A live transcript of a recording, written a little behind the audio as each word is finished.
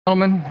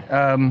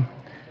Gentlemen,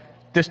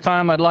 this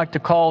time I'd like to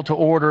call to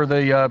order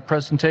the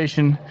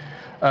presentation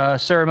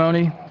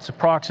ceremony. It's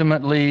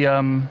approximately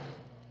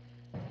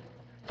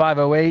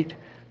 5:08.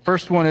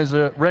 First one is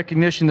a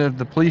recognition of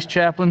the police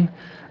chaplain,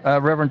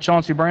 Reverend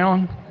Chauncey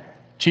Brown.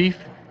 Chief.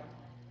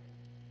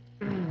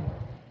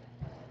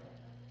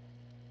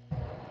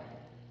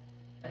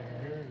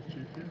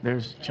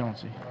 There's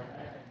Chauncey.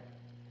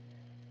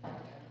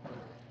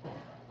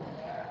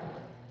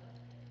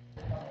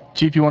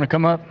 Chief, you want to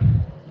come up?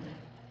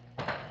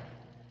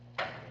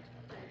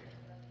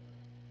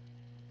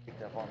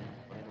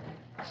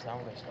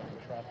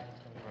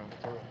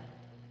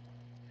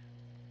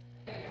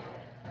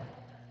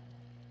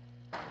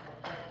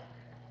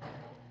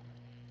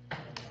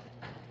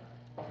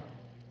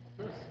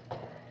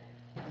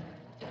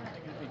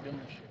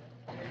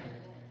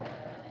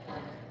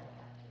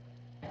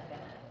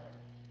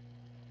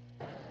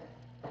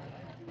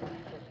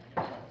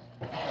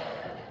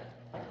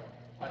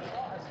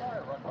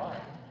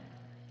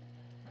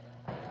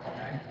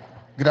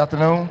 Good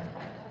afternoon.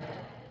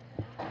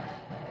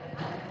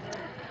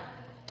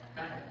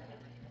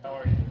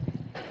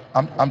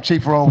 I'm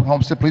Chief Rowe,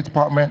 Homestead Police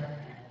Department,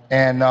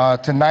 and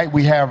tonight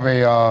we have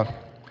a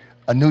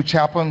new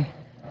chaplain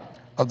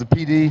of the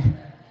PD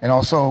and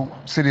also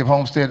City of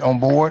Homestead on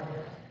board.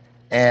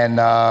 And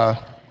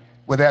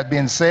with that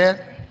being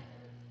said,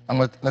 I'm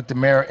going to let the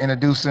mayor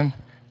introduce him.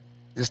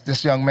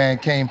 This young man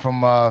came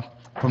from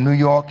New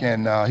York,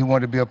 and he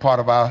wanted to be a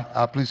part of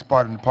our police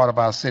department and part of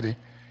our city.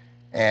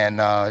 And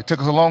it took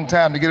us a long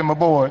time to get him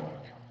aboard,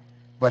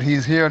 but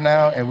he's here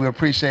now, and we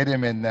appreciate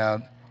him. And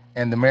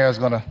the mayor's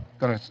gonna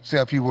say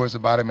a few words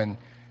about him, and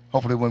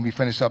hopefully when we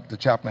finish up, the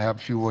chaplain will have a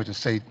few words to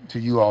say to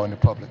you all in the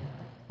public.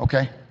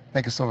 Okay?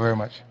 Thank you so very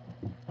much.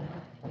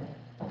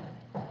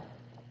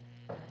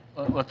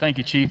 Well, thank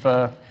you, Chief.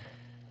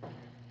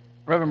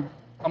 Reverend,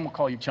 I'm gonna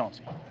call you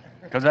Chauncey,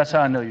 because that's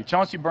how I know you.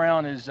 Chauncey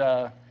Brown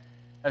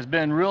has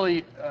been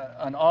really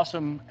an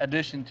awesome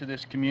addition to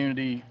this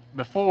community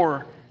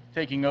before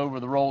taking over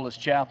the role as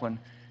chaplain.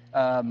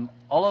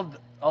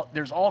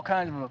 There's all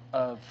kinds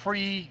of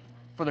free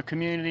for the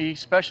community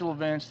special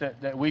events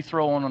that we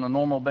throw on a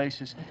normal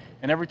basis,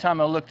 and every time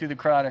I look through the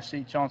crowd, I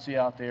see Chauncey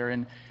out there,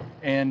 and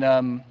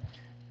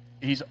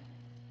he's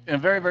in a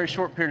very, very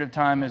short period of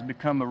time has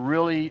become a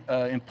really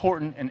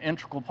important and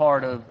integral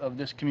part of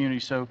this community.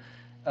 So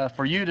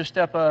for you to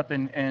step up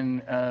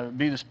and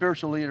be the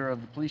spiritual leader of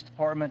the police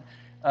department,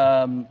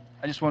 I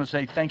just want to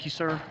say thank you,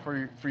 sir,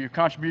 for your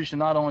contribution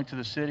not only to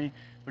the city,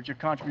 but your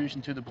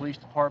contribution to the police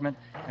department,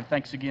 and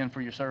thanks again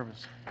for your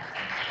service.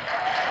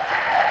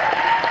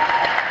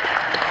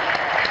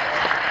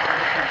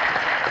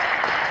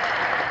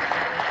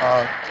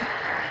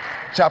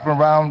 Chaplain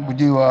Brown,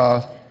 would you,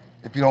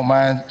 if you don't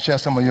mind, share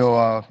some of your,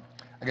 I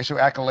guess, your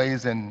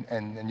accolades and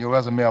your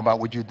resume about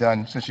what you've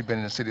done since you've been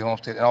in the city of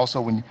Homestead, and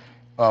also when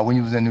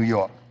you was in New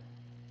York.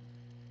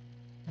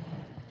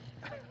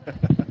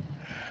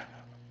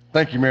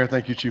 Thank you, Mayor.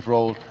 Thank you, Chief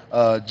Rowe.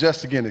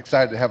 Just again,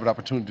 excited to have an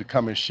opportunity to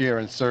come and share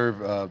and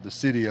serve the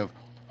city of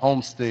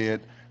Homestead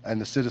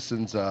and the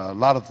citizens. A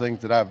lot of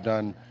things that I've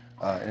done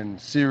in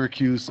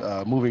Syracuse,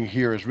 moving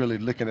here, is really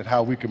looking at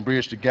how we can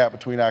bridge the gap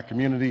between our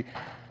community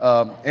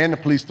and the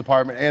police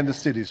department and the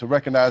city. So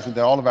recognizing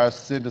that all of our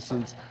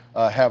citizens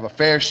have a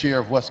fair share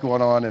of what's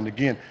going on. And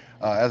again,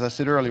 as I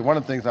said earlier, one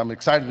of the things I'm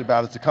excited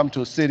about is to come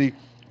to a city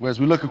where,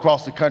 as we look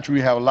across the country, we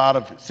have a lot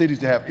of cities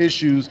that have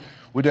issues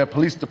with their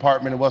police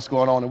department and what's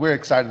going on, and we're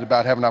excited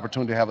about having an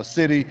opportunity to have a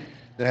city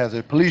that has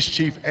a police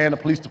chief and a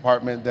police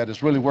department that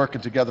is really working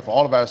together for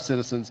all of our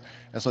citizens.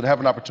 And so to have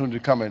an opportunity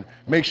to come and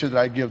make sure that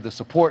I give the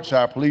support to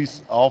our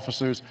police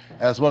officers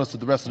as well as to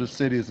the rest of the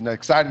city is an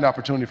exciting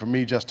opportunity for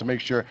me, just to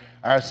make sure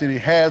our city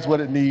has what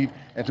it needs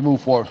and to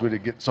move forward with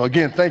it. So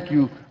again, thank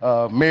you,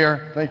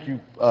 Mayor, thank you,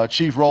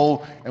 Chief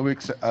Rowe, and we're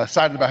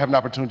excited about having an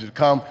opportunity to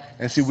come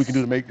and see what we can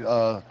do to make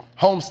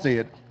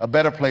Homestead a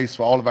better place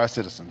for all of our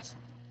citizens.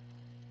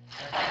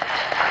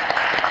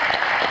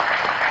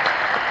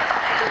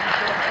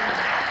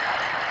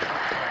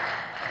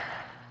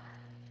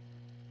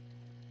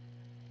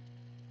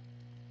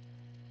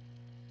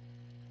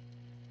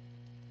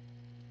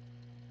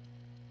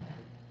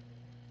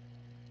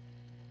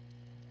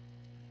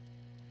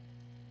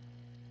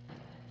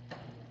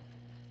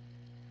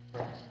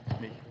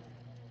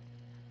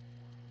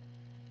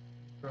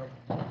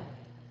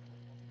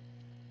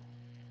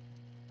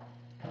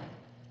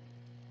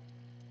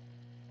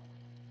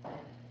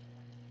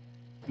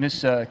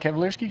 Miss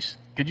Kavalierski,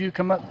 could you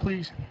come up,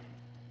 please?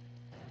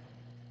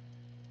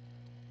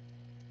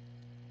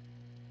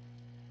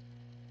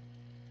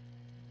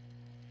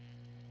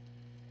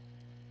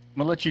 I'm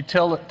gonna let you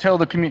tell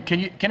the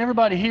community. Can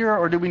everybody hear,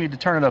 or do we need to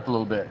turn it up a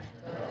little bit?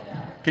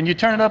 Can you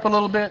turn it up a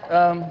little bit,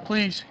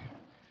 please?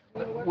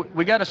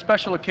 We got a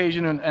special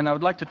occasion, and I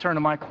would like to turn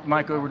the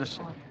mic over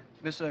to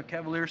Miss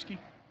Kavalierski,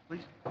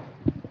 please.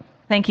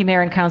 Thank you,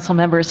 Mayor and Council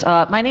members.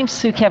 My name's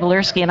Sue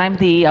Kavalierski, and I'm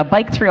the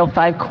Bike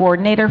 305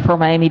 coordinator for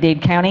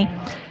Miami-Dade County.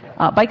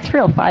 Bike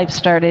 305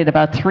 started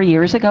about 3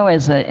 years ago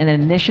as an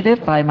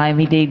initiative by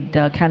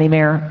Miami-Dade County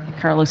Mayor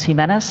Carlos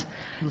Jimenez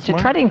to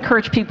try to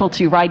encourage people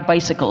to ride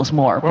bicycles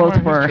more,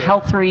 both for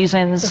health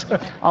reasons,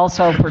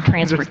 also for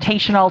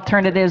transportation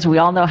alternatives. We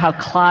all know how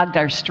clogged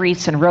our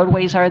streets and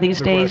roadways are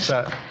these days.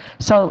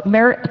 So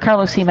Mayor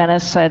Carlos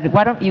Jimenez said,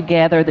 why don't you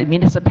gather the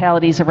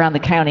municipalities around the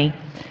county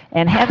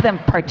and have them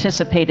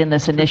participate in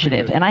this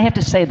initiative? And I have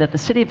to say that the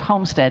city of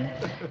Homestead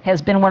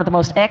has been one of the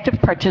most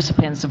active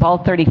participants of all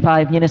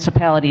 35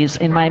 municipalities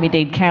in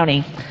Miami-Dade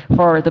County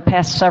for the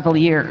past several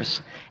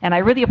years. And I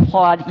really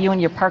applaud you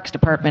and your Parks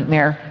Department,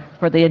 Mayor,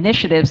 for the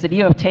initiatives that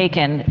you have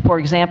taken. For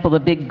example, the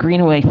big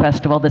Greenway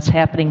Festival that's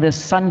happening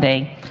this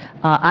Sunday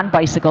on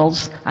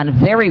bicycles on a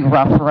very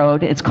rough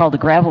road. It's called the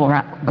Gravel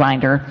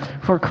Grinder,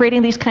 for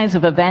creating these kinds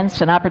of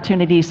events and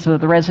opportunities for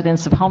the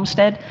residents of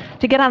Homestead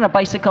to get on a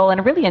bicycle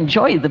and really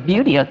enjoy the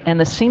beauty and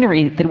the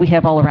scenery that we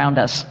have all around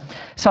us.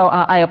 So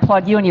I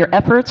applaud you and your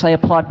efforts. I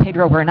applaud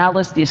Pedro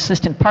Bernales, the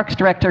Assistant Parks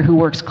Director, who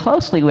works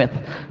closely with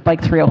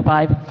Bike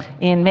 305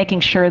 in making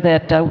sure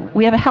that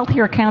we have a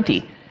healthier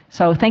county.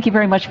 So thank you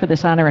very much for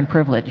this honor and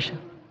privilege.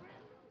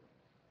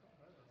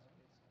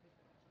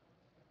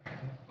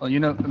 Well, you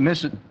know,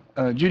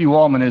 Judy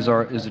Wallman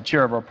is the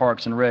chair of our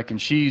Parks and Rec,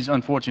 and she's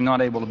unfortunately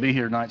not able to be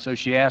here tonight, so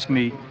she asked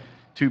me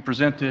to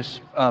present this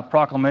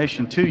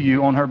proclamation to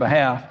you on her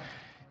behalf.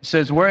 It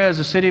says, whereas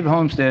the City of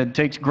Homestead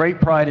takes great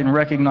pride in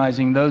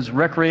recognizing those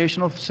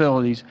recreational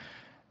facilities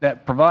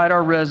that provide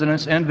our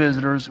residents and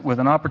visitors with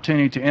an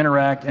opportunity to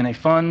interact in a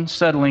fun,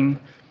 settling,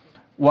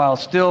 while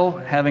still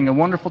having a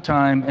wonderful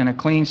time in a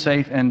clean,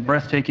 safe, and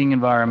breathtaking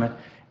environment.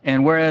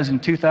 And whereas in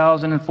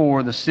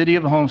 2004, the City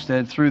of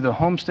Homestead, through the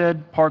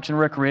Homestead Parks and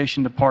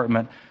Recreation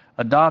Department,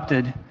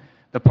 adopted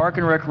the Park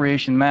and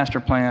Recreation Master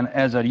Plan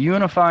as a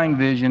unifying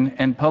vision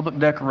and public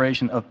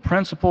declaration of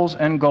principles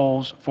and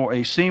goals for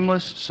a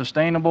seamless,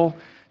 sustainable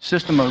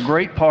system of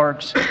great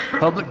parks,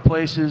 public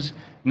places,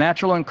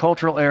 natural and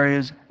cultural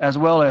areas, as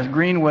well as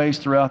greenways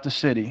throughout the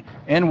city.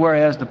 And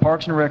whereas the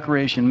Parks and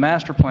Recreation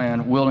Master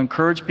Plan will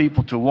encourage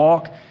people to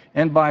walk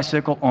and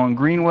bicycle on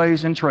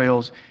greenways and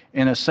trails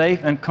in a safe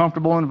and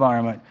comfortable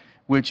environment,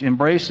 which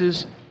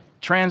embraces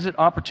transit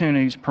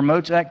opportunities,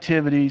 promotes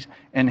activities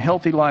and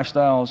healthy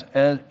lifestyles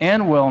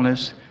and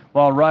wellness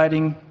while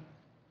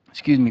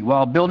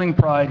while building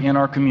pride in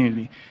our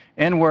community.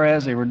 And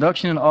whereas a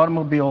reduction in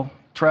automobile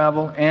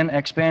travel and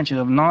expansion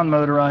of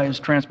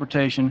non-motorized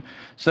transportation,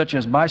 such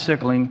as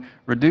bicycling,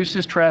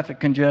 reduces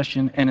traffic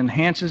congestion and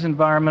enhances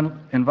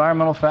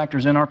environmental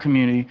factors in our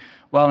community,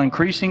 while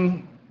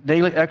increasing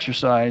daily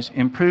exercise,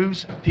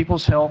 improves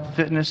people's health,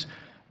 fitness,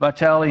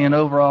 vitality, and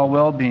overall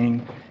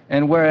well-being.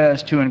 And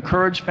whereas to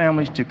encourage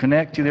families to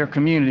connect to their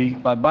community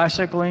by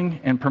bicycling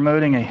and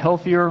promoting a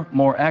healthier,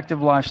 more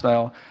active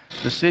lifestyle,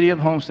 the City of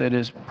Homestead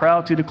is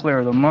proud to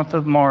declare the month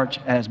of March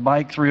as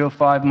Bike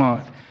 305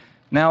 month.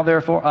 Now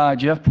therefore I,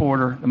 Jeff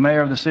Porter, the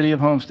Mayor of the City of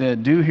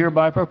Homestead, do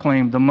hereby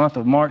proclaim the month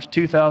of March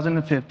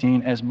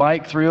 2015 as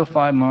Bike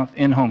 305 month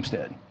in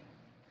Homestead.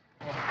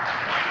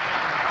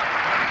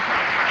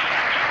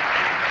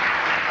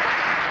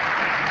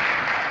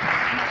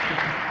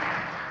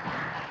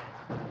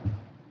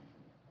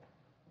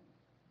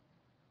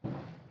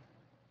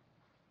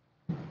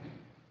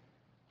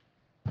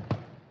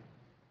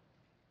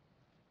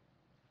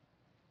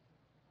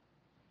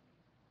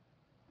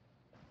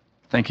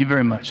 Thank you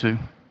very much, Sue.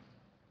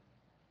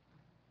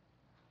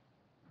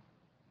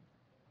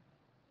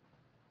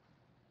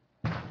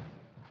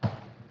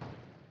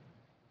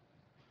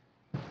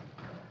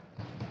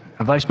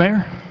 Vice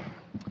Mayor?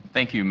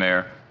 Thank you,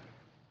 Mayor.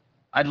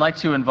 I'd like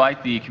to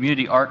invite the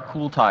Community Art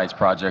Cool Ties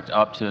project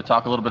up to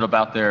talk a little bit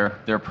about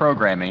their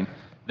programming.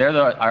 They're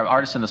our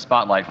artists in the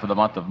spotlight for the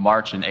month of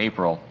March and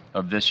April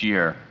of this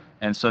year.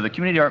 And so the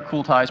Community Art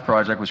Cool Ties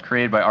project was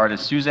created by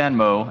artists Suzanne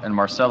Moe and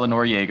Marcela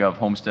Noriega of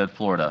Homestead,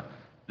 Florida.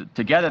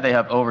 Together, they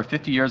have over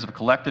 50 years of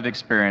collective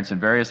experience in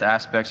various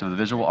aspects of the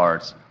visual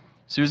arts.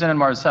 Susan and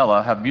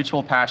Marcella have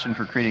mutual passion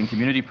for creating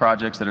community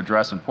projects that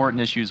address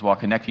important issues while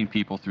connecting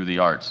people through the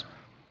arts.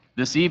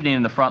 This evening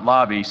in the front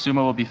lobby,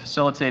 Suma will be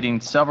facilitating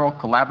several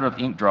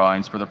collaborative ink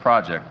drawings for the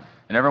project,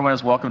 and everyone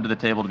is welcome to the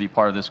table to be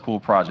part of this cool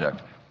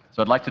project.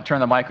 So I'd like to turn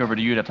the mic over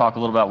to you to talk a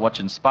little about what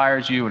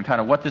inspires you and kind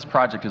of what this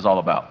project is all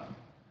about.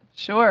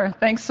 Sure.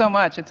 Thanks so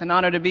much. It's an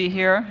honor to be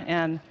here,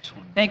 and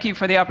thank you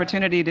for the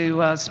opportunity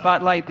to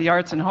spotlight the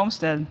arts in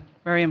Homestead.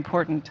 Very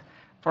important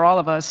for all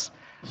of us.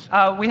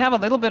 We have a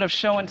little bit of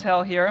show and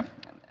tell here.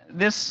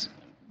 This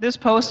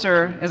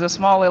poster is a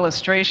small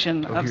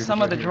illustration of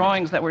some of the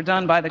drawings that were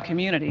done by the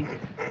community.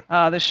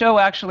 The show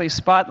actually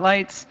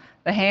spotlights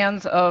the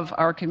hands of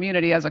our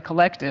community as a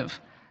collective.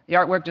 The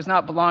artwork does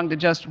not belong to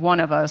just one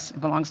of us, it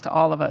belongs to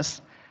all of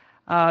us.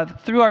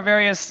 Through our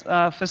various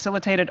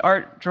facilitated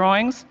art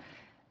drawings,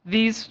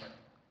 the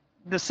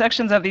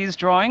sections of these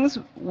drawings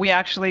we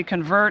actually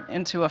convert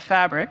into a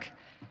fabric,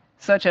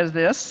 such as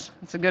this.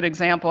 It's a good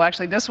example.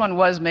 Actually, this one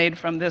was made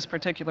from this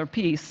particular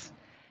piece.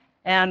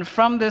 And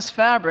from this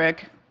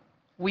fabric,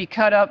 we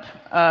cut up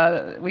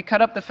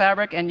the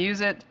fabric and use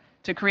it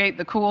to create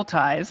the cool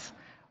ties,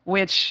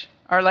 which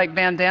are like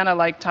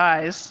bandana-like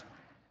ties.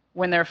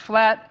 When they're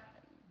flat,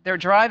 they're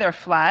dry, they're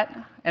flat,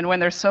 and when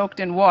they're soaked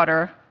in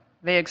water,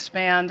 they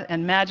expand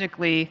and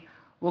magically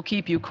will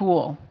keep you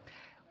cool.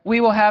 We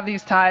will have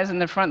these ties in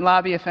the front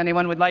lobby if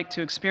anyone would like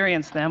to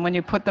experience them. When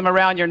you put them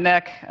around your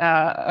neck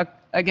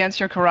against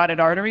your carotid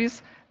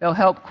arteries, they'll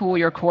help cool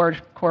your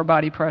core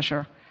body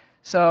pressure.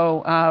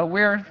 So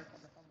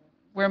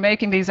we're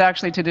making these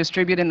actually to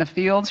distribute in the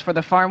fields for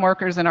the farm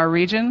workers in our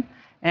region,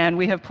 and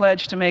we have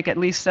pledged to make at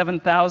least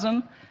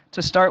 7,000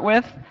 to start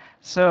with.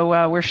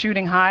 So we're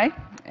shooting high,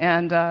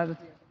 and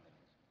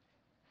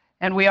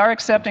we are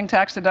accepting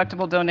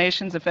tax-deductible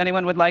donations if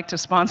anyone would like to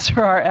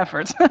sponsor our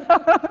efforts.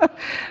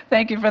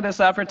 Thank you for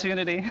this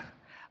opportunity.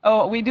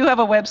 Oh, we do have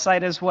a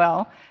website as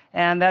well,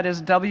 and that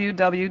is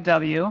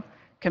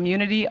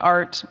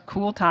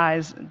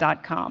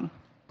www.communityartcoolties.com.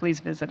 Please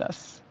visit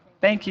us.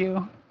 Thank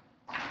you.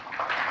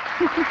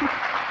 Thank you.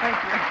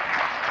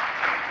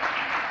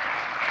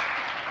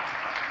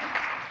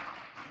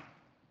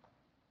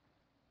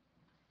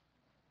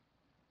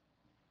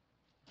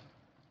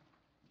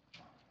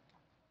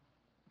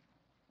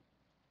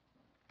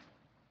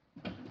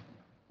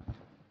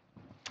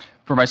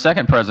 For my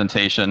second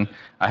presentation,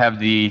 I have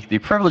the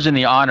privilege and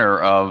the honor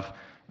of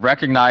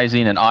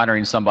recognizing and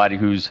honoring somebody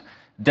who's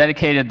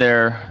dedicated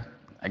their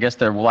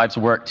life's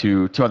work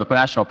to the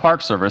National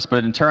Park Service,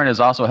 but in turn has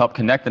also helped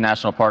connect the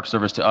National Park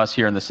Service to us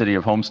here in the city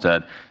of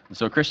Homestead. And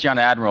so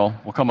Christiana Admiral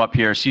will come up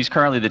here. She's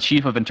currently the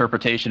Chief of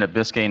Interpretation at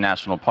Biscayne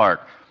National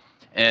Park.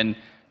 And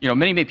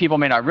many people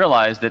may not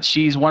realize that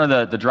she's one of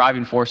the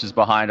driving forces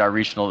behind our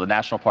the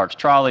National Parks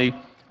Trolley,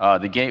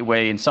 the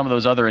Gateway, and some of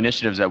those other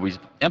initiatives that we've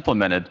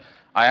implemented.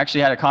 I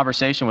actually had a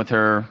conversation with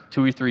her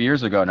 2 or 3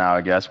 years ago now, I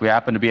guess. We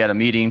happened to be at a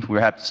meeting, we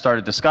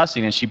started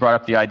discussing, and she brought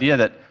up the idea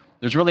that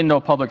there's really no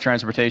public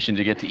transportation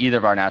to get to either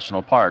of our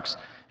national parks.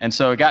 And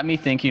so it got me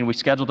thinking. We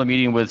scheduled a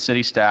meeting with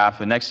city staff,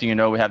 and next thing you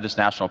know, we have this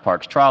National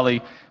Parks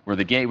Trolley. We're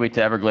the gateway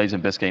to Everglades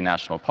and Biscayne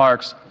National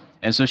Parks.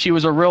 And so she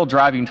was a real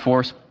driving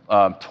force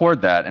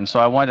toward that. And so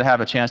I wanted to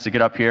have a chance to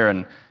get up here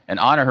and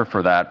honor her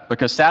for that,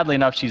 because sadly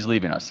enough, she's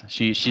leaving us.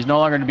 She's no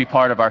longer going to be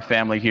part of our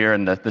family here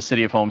in the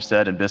city of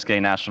Homestead and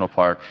Biscayne National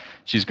Park.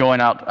 She's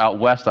going out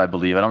west, I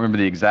believe. I don't remember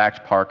the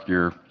exact park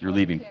you're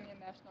leaving.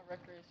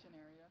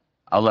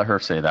 I'll let her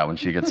say that when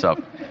she gets up.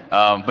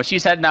 But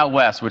she's heading out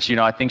west, which,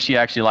 I think she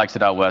actually likes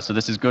it out west, so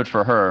this is good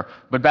for her,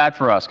 but bad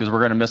for us, because we're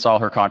going to miss all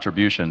her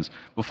contributions.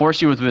 Before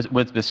she was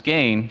with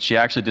Biscayne, she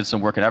actually did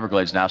some work in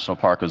Everglades National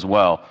Park as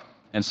well.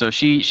 And so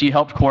she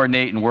helped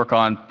coordinate and work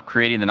on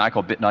creating the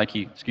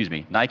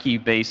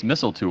Nike-based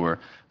missile tour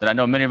that I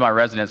know many of my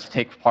residents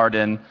take part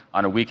in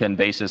on a weekend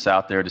basis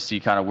out there to see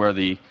kind of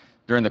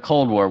during the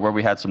Cold War, where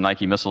we had some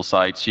Nike missile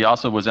sites. She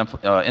also was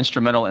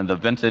instrumental in the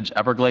Vintage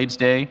Everglades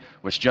Day,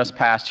 which just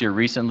passed here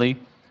recently,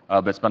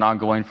 but it's been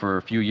ongoing for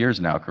a few years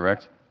now,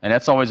 correct? And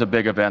that's always a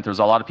big event. There's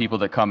a lot of people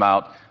that come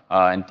out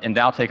and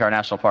now take our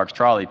National Parks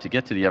Trolley to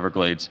get to the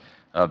Everglades,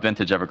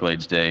 Vintage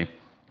Everglades Day.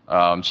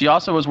 She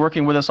also was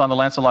working with us on the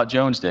Lancelot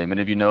Jones Day.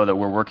 Many of you know that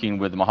we're working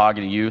with the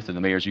Mahogany Youth and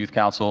the Mayor's Youth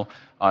Council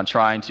on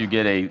trying to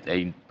get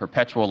a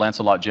perpetual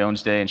Lancelot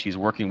Jones Day, and she's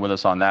working with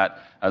us on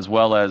that, as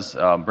well as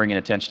bringing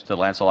attention to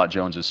Lancelot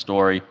Jones's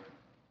story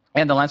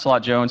and the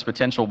Lancelot Jones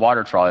potential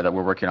water trolley that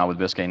we're working on with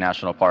Biscayne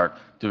National Park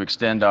to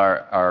extend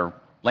our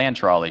land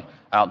trolley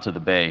out to the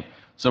bay.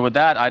 So with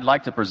that, I'd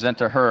like to present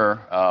to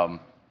her,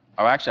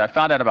 actually I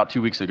found out about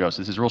 2 weeks ago,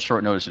 so this is real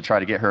short notice to try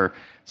to get her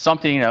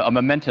something, a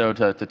memento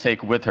to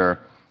take with her.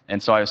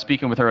 And so I was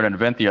speaking with her at an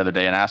event the other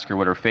day and asked her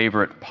what her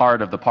favorite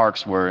part of the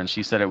parks were, and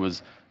she said it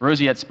was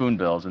roseate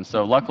spoonbills. And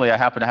so luckily I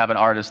happened to have an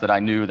artist that I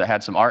knew that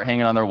had some art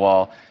hanging on their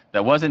wall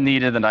that wasn't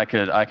needed and I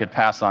could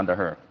pass on to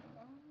her.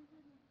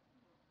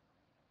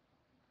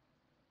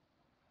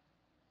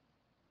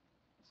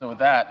 So with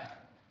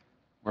that,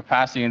 we're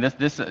passing this.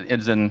 This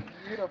is in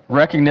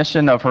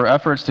recognition of her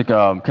efforts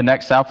to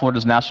connect South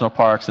Florida's national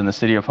parks and the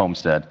city of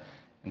Homestead.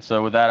 And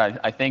so with that,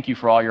 I thank you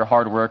for all your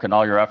hard work and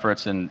all your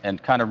efforts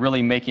and kind of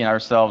really making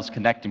ourselves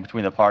connecting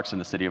between the parks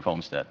and the city of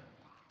Homestead.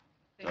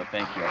 So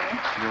thank you.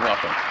 You're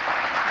welcome.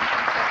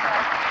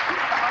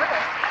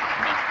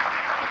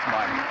 That's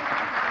mine.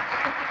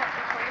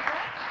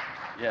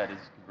 Yeah, it is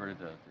converted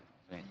to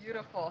paint.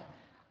 Beautiful.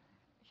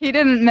 He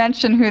didn't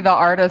mention who the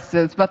artist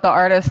is, but the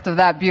artist of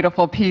that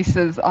beautiful piece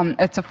is,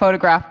 it's a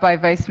photograph by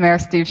Vice Mayor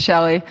Steve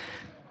Shelley.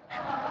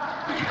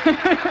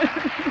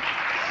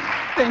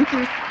 Thank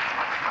you.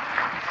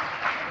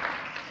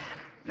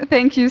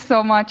 Thank you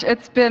so much.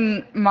 It's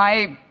been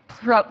my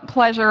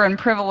pleasure and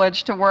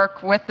privilege to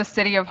work with the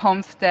City of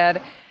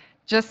Homestead.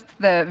 Just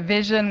the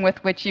vision with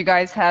which you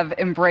guys have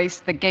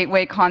embraced the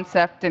gateway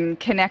concept and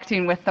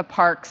connecting with the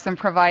parks and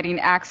providing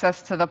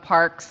access to the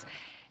parks,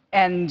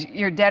 and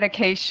your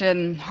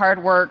dedication,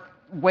 hard work,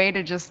 way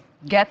to just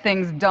get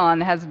things done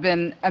has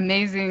been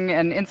amazing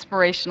and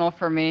inspirational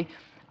for me.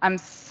 I'm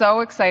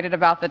so excited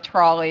about the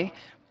trolley.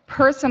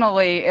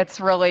 Personally, it's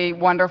really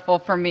wonderful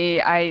for me.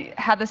 I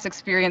had this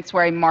experience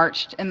where I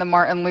marched in the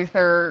Martin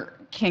Luther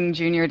King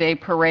Jr. Day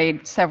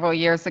parade several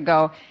years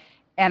ago,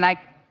 and I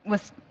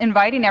was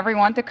inviting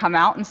everyone to come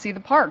out and see the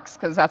parks,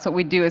 because that's what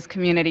we do as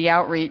community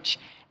outreach.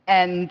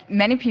 And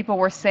many people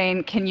were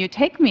saying, can you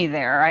take me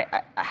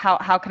there?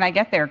 How can I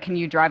get there? Can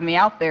you drive me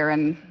out there?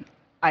 And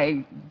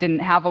I didn't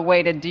have a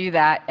way to do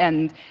that.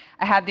 And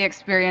I had the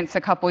experience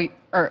a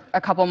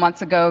couple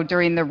months ago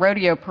during the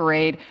rodeo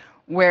parade,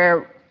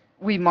 where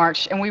we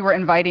marched and we were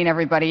inviting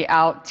everybody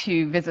out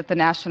to visit the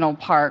national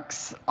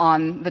parks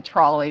on the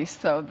trolley.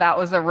 So that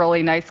was a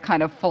really nice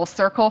kind of full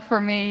circle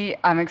for me.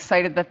 I'm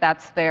excited that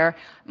that's there.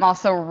 I'm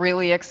also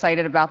really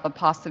excited about the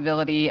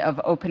possibility of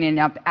opening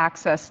up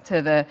access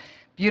to the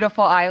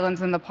beautiful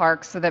islands in the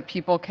park so that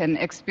people can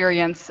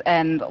experience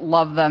and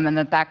love them, and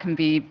that can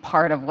be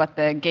part of what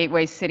the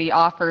Gateway City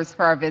offers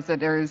for our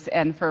visitors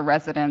and for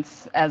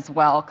residents as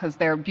well, because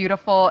they're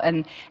beautiful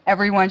and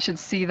everyone should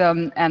see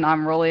them, and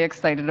I'm really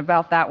excited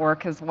about that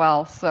work as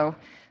well. So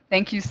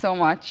thank you so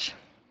much.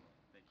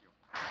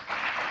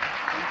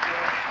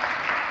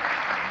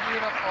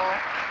 Beautiful.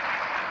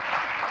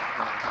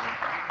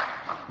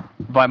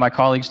 Invite my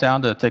colleagues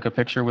down to take a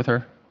picture with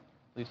her,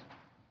 please.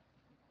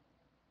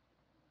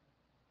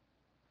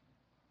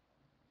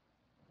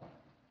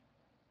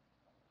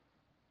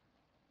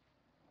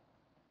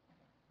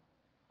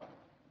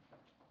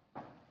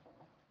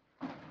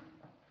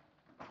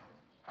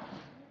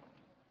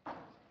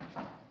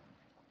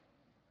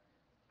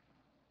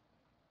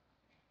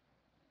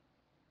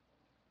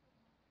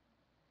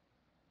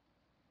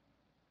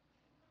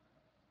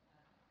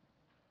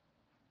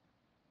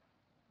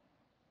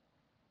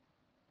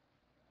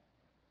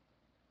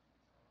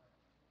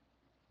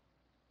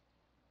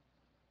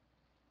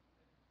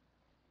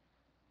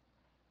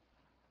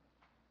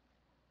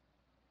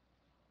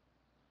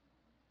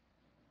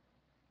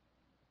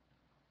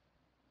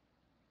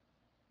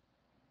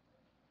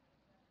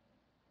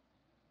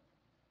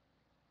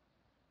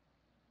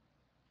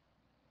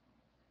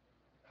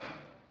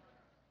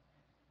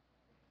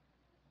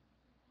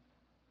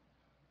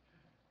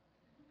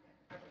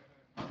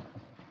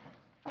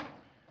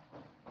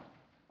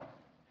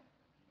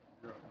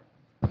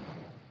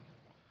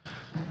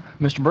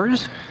 Mr.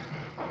 Burgess?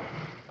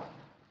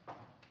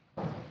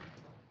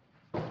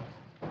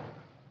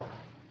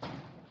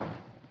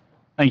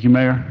 Thank you,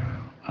 Mayor.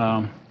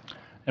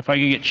 If I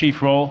could get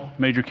Chief Roll,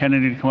 Major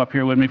Kennedy, to come up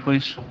here with me,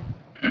 please.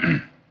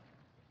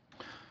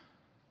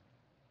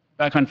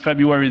 Back on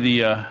February the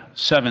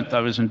 7th,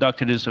 I was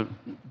inducted as the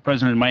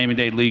president of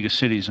Miami-Dade League of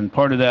Cities, and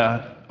part of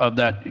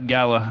that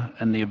gala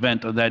and the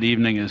event of that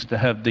evening is to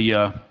have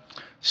the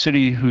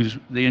city, who's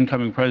the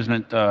incoming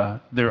president,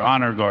 their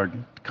honor guard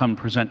come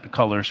present the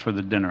colors for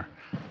the dinner.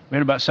 We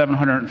had about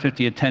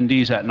 750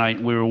 attendees that night,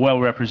 and we were well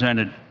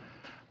represented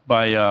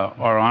by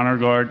our honor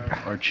guard,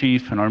 our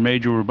chief, and our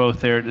major were both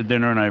there at the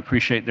dinner, and I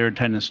appreciate their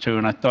attendance too.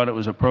 And I thought it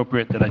was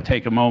appropriate that I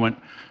take a moment.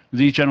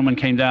 These gentlemen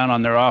came down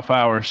on their off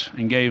hours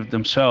and gave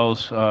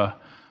themselves a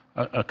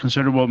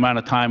considerable amount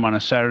of time on a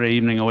Saturday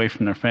evening away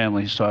from their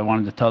families. So I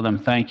wanted to tell them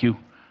thank you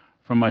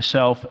from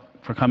myself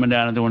for coming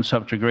down and doing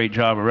such a great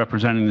job of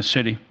representing the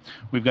city.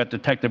 We've got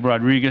Detective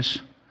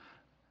Rodriguez,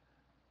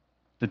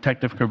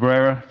 Detective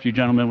Cabrera, if you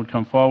gentlemen would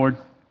come forward,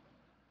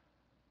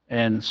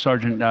 and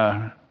Sergeant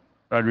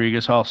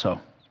Rodriguez also.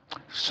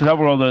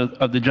 Several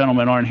of the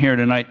gentlemen aren't here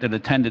tonight that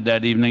attended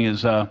that evening.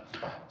 As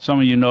some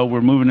of you know,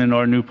 we're moving into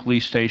our new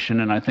police station,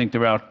 and I think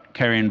they're out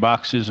carrying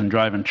boxes and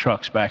driving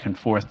trucks back and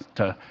forth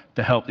to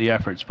help the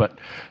efforts. But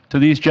to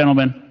these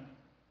gentlemen,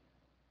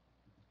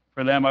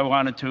 for them, I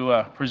wanted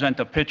to present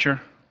a picture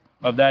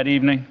of that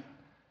evening,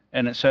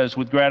 and it says,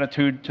 "With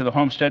gratitude to the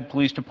Homestead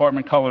Police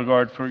Department Color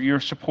Guard for your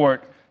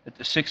support at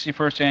the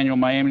 61st Annual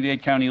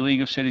Miami-Dade County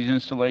League of Cities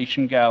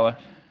Installation Gala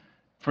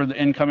for the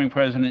incoming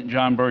President,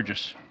 John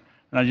Burgess."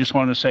 And I just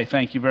wanted to say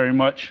thank you very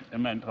much. It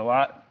meant a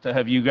lot to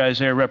have you guys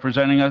there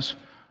representing us.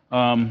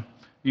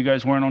 You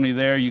guys weren't only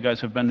there, you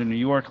guys have been to New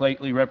York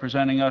lately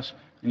representing us,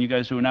 and you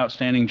guys do an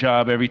outstanding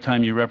job every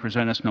time you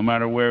represent us, no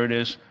matter where it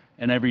is,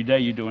 and every day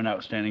you do an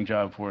outstanding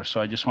job for us. So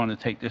I just wanted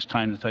to take this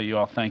time to tell you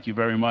all thank you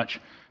very much,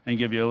 and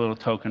give you a little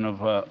token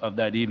of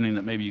that evening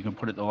that maybe you can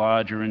put at the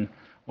lodge or in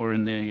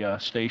the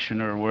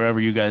station or wherever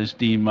you guys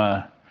deem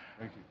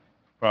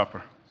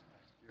proper.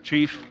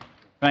 Chief,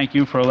 thank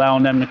you for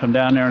allowing them to come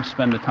down there and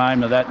spend the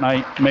time of that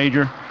night.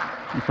 Major,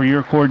 and for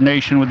your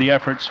coordination with the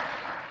efforts.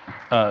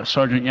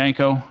 Sergeant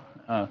Yanko,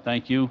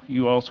 thank you.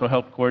 You also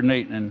helped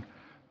coordinate. And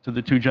to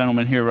the two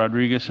gentlemen here,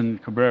 Rodriguez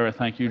and Cabrera,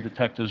 thank you,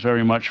 detectives,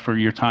 very much for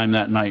your time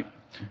that night.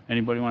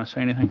 Anybody want to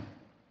say anything?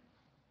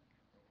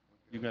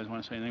 You guys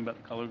want to say anything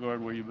about the color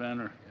guard, where you've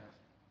been? Or?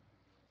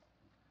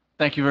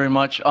 Thank you very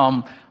much.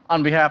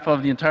 On behalf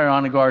of the entire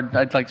Honor Guard,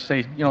 I'd like to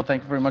say,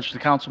 thank you very much to the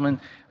councilman,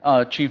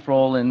 Chief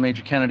Roll, and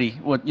Major Kennedy.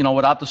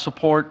 Without the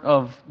support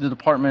of the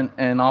department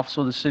and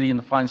also the city and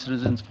the fine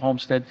citizens of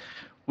Homestead,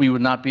 we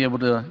would not be able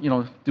to,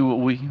 do what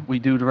we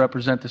do to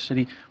represent the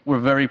city. We're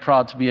very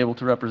proud to be able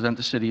to represent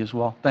the city as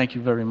well. Thank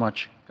you very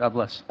much. God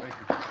bless.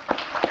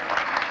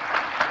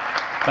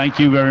 Thank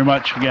you very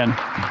much again.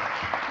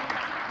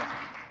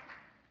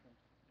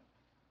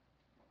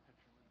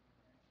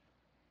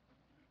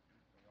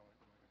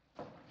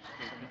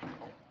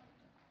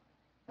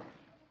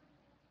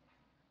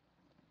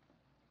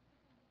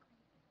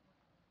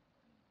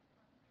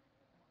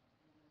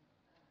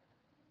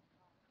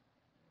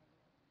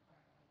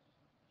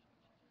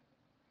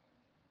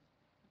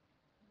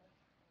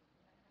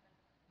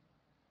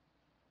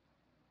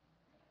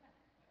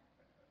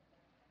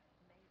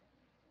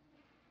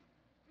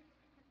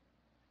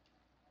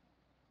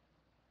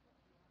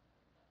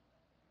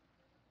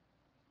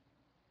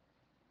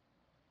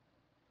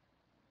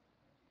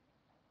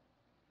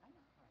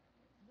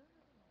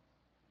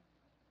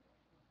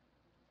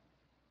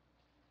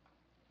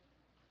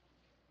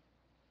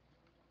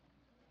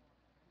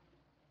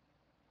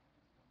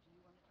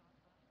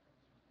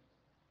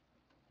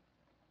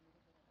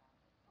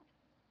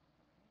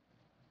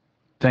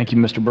 Thank you,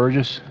 Mr.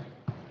 Burgess.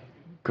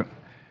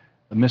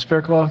 Ms.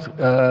 Faircloth,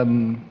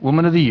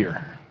 Woman of the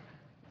Year.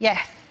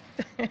 Yes.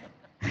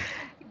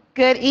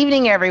 Good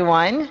evening,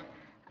 everyone.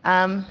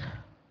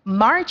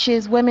 March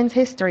is Women's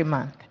History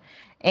Month.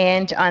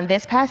 And on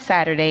this past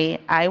Saturday,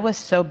 I was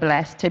so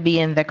blessed to be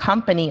in the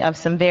company of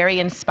some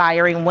very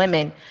inspiring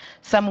women,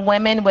 some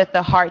women with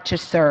the heart to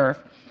serve.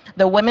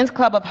 The Women's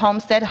Club of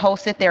Homestead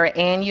hosted their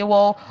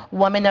annual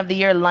Woman of the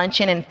Year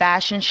luncheon and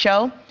fashion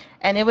show.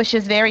 And it was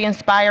just very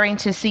inspiring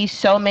to see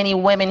so many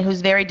women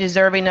who's very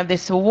deserving of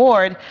this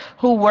award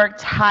who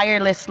worked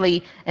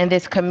tirelessly in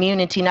this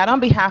community, not on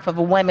behalf of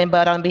women,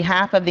 but on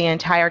behalf of the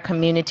entire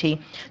community.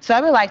 So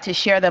I would like to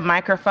share the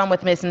microphone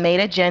with Ms.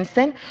 Maida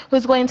Jensen,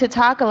 who's going to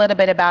talk a little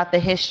bit about the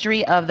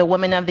history of the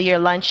Women of the Year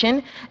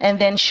luncheon. And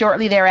then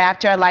shortly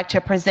thereafter, I'd like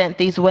to present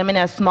these women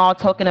as a small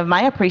token of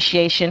my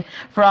appreciation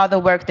for all the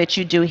work that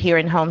you do here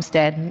in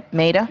Homestead.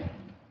 Maida?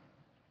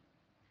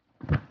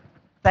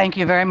 Thank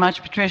you very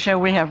much, Patricia.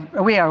 We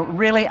are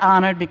really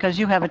honored because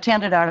you have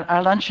attended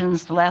our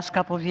luncheons the last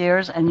couple of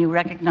years, and you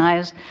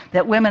recognize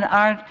that women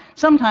are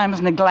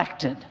sometimes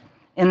neglected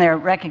in their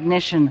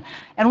recognition.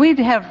 And we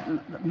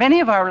have many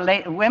of our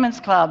women's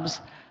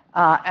clubs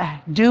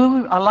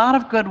do a lot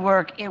of good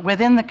work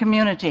within the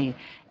community.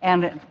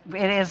 And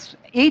it is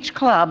each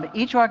club,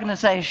 each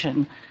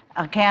organization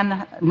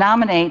can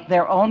nominate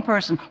their own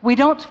person. We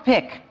don't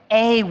pick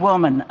a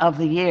Woman of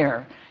the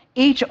Year.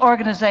 Each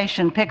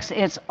organization picks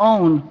its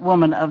own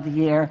Woman of the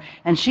Year,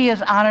 and she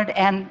is honored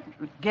and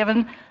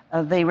given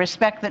the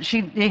respect that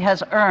she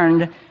has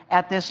earned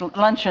at this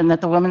luncheon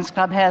that the Women's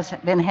Club has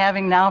been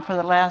having now for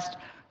the last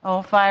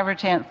 5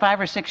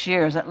 or 6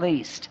 years at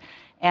least.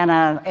 And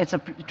it's a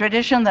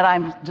tradition that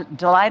I'm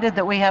delighted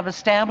that we have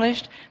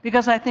established,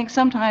 because I think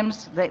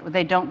sometimes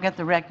they don't get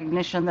the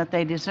recognition that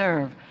they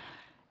deserve.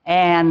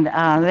 And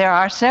there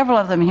are several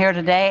of them here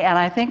today, and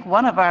I think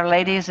one of our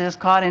ladies is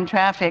caught in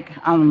traffic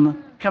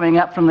coming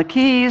up from the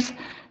Keys.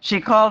 She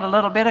called a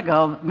little bit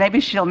ago. Maybe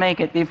she'll make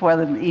it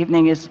before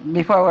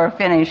before we're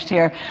finished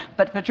here.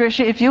 But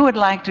Patricia, if you would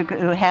like to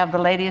have the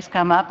ladies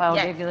come up, I'll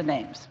give you the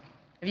names.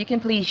 If you can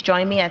please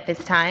join me at this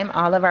time,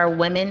 all of our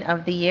Women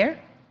of the Year.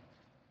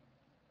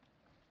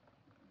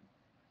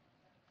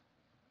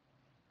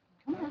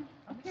 Come on,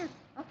 up here,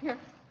 up here,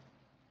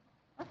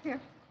 up here.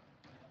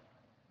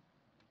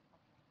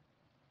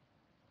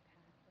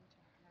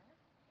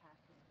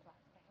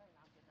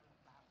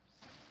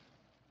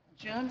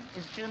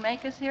 Is June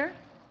Makis here?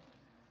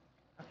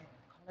 Okay,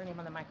 call her name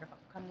on the microphone.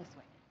 Come this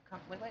way. Come,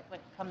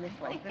 wait, come this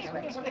way. This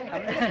way.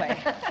 Come this way.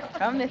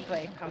 Come this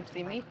way. Come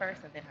see me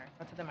first and then her.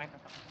 Go to the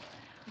microphone.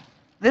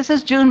 This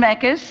is June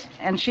Makis,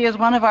 and she is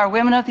one of our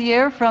Women of the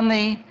Year from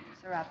the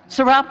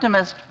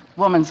Seroptimus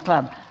Women's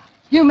Club.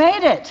 You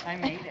made it. I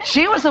made it.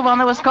 She was the one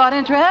that was caught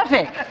in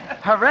traffic.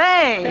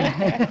 Hooray!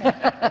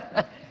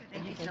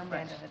 Thank you so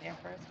much. Stand over there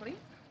first, please.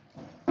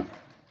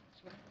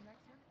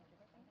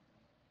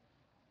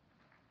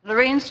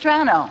 Lorene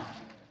Strano.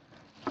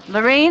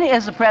 Lorene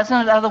is the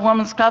president of the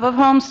Women's Club of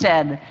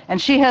Homestead,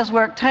 and she has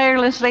worked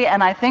tirelessly,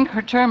 and I think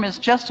her term is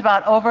just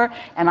about over,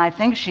 and I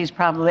think she's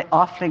probably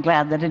awfully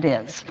glad that it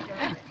is.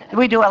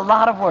 We do a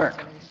lot of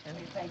work.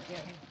 Thank you.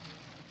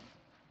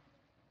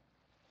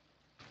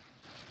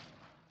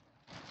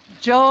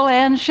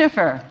 Joanne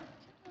Schiffer.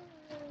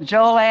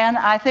 Joanne,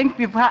 I think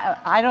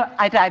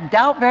I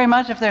doubt very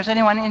much if there's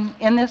anyone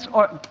in this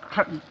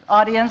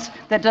audience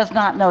that does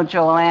not know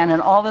Joanne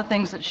and all the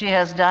things that she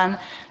has done,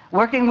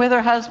 working with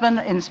her husband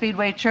in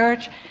Speedway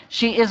Church.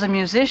 She is a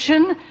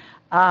musician.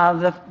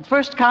 The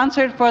first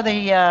concert for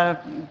the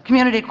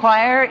community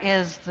choir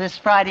is this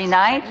Friday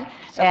night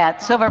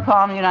at Silver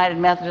Palm United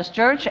Methodist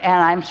Church,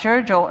 and I'm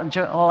sure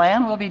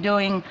Joanne will be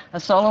doing a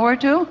solo or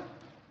two.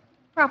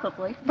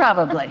 Probably.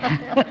 Probably.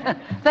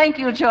 Thank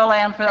you,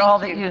 Joanne, for all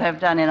that you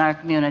have done in our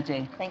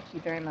community. Thank you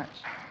very much.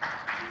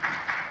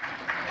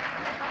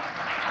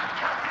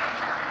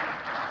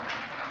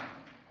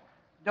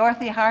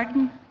 Dorothy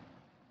Harden?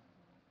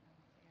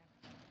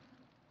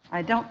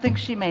 I don't think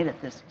she made it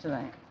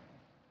tonight.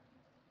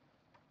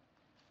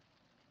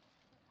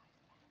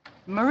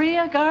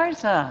 Maria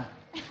Garza.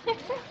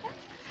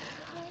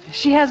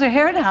 She has her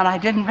hair down. I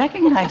didn't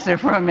recognize her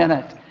for a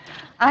minute.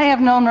 I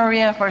have known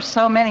Maria for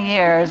so many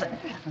years,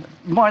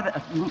 more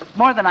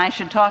than I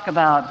should talk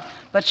about,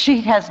 but she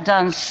has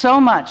done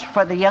so much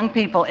for the young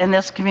people in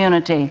this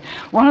community.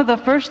 One of the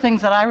first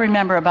things that I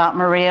remember about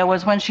Maria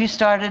was when she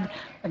started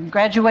a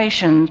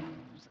graduation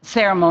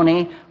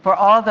ceremony for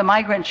all of the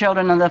migrant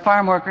children and the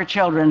farm worker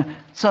children,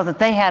 so that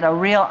they had a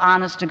real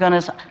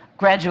honest-to-goodness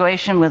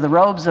graduation with the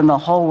robes and the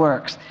whole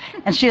works.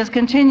 And she has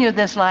continued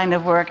this line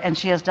of work, and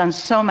she has done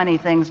so many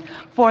things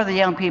for the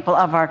young people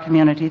of our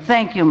community.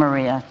 Thank you,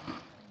 Maria.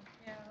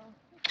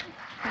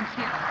 Thank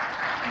you.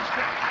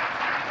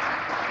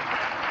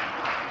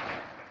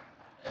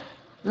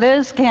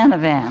 Liz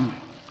Canavan.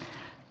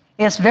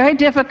 It's very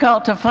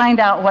difficult to find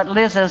out what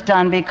Liz has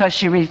done because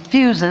she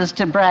refuses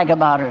to brag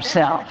about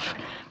herself.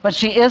 But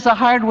she is a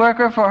hard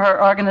worker for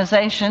her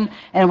organization,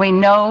 and we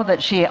know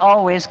that she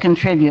always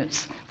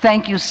contributes.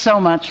 Thank you so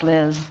much,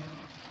 Liz.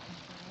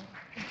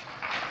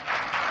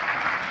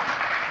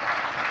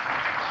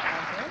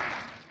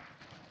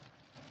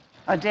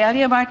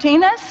 Adelia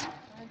Martinez?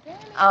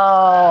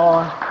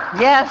 Oh,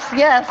 yes,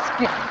 yes.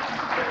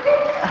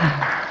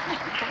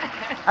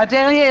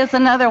 Adelia is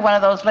another one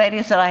of those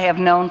ladies that I have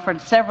known for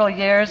several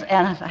years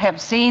and have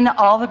seen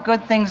all the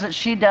good things that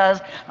she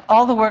does,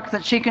 all the work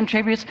that she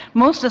contributes,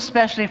 most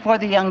especially for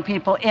the young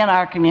people in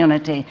our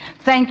community.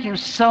 Thank you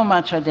so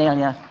much,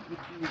 Adelia.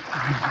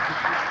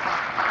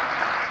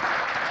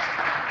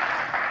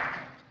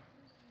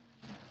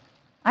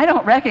 I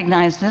don't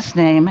recognize this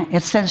name.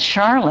 It says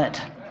Charlotte.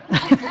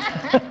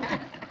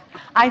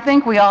 I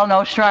think we all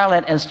know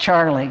Charlotte as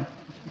Charlie.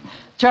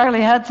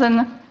 Charlie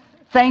Hudson,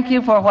 thank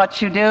you for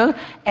what you do.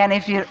 And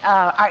if you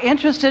are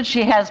interested,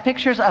 she has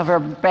pictures of her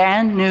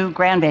brand new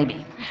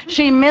grandbaby.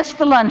 She missed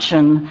the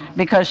luncheon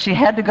because she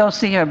had to go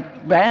see her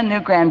brand new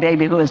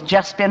grandbaby who has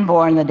just been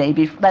born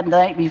the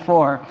night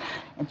before.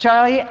 And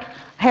Charlie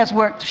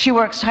she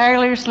works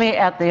tirelessly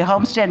at the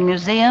Homestead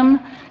Museum.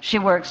 She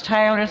works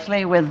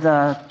tirelessly with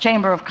the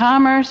Chamber of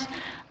Commerce.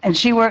 And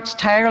she works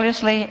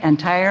tirelessly and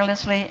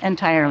tirelessly and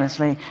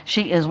tirelessly.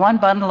 She is one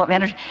bundle of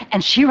energy,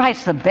 and she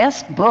writes the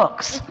best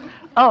books.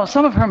 Oh,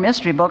 some of her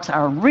mystery books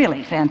are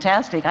really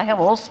fantastic. I have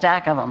a whole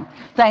stack of them.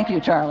 Thank you,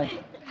 Charlie.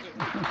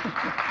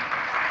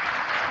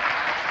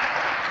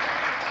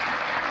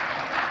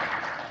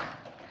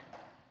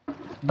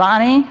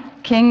 Bonnie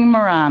King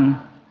Moran.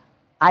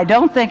 I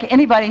don't think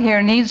anybody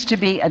here needs to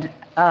be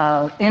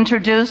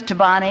introduced to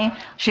Bonnie.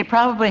 She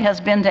probably has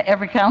been to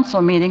every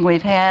council meeting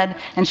we've had,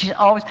 and she's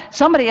always,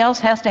 somebody else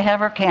has to have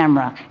her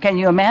camera. Can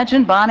you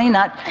imagine Bonnie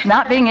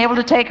not being able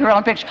to take her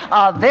own picture?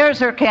 There's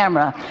her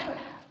camera.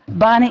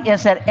 Bonnie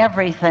is at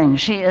everything.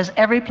 She is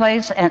every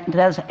place and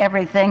does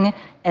everything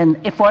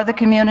and for the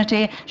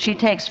community. She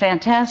takes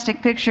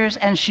fantastic pictures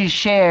and she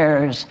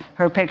shares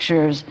her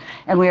pictures.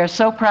 And we are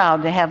so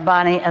proud to have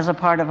Bonnie as a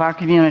part of our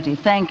community.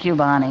 Thank you,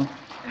 Bonnie.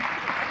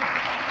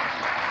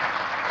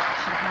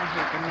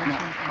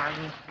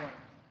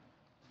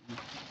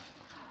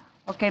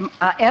 Okay,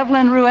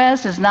 Evelyn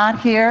Ruiz is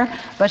not here,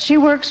 but she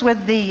works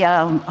with the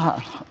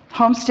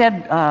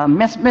Homestead,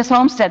 Miss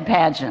Homestead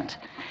pageant.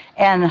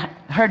 And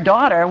her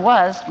daughter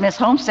was Miss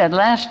Homestead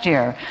last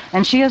year.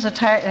 And she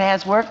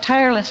has worked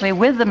tirelessly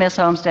with the Miss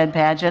Homestead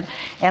pageant.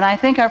 And I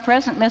think our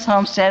present Miss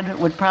Homestead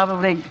would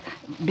probably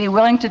be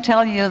willing to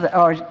tell you,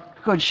 or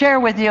could share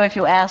with you if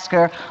you ask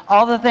her,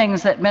 all the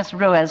things that Miss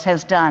Ruiz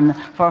has done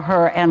for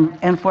her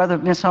and for the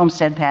Miss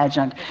Homestead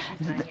pageant.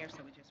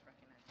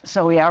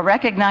 So we are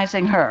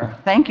recognizing her.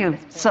 Thank you.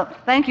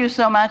 Thank you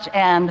so much.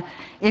 And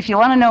if you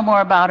want to know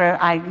more about her,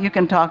 you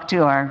can talk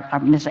to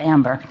our Miss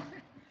Amber.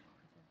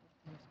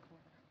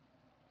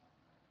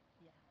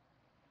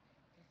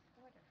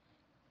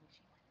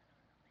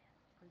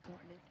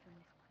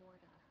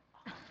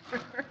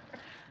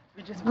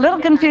 Little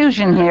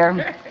confusion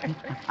here.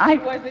 I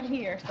wasn't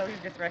here, so we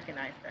just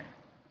recognized her.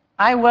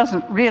 I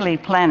wasn't really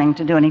planning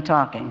to do any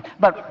talking,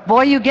 but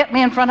boy, you get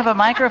me in front of a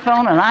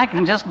microphone and I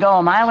can just go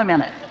a mile a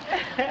minute.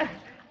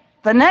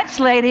 The next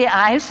lady,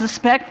 I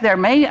suspect there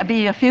may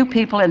be a few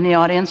people in the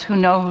audience who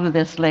know who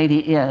this lady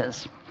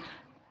is.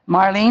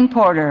 Marlene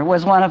Porter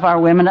was one of our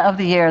Women of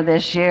the Year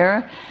this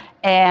year,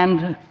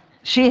 and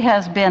she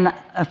has been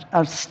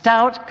a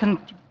stout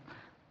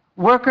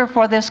worker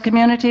for this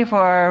community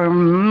for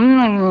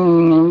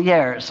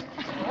years.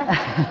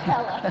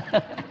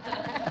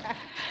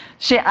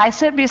 I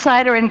sit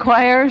beside her in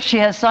choir. She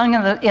has sung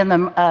in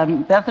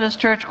the Methodist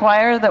Church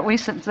choir that we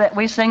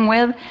sing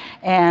with,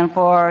 and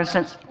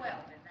since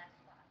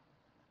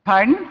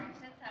pardon?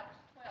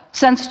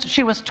 Since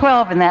she was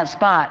 12 in that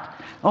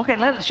spot. Okay,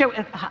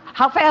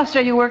 how fast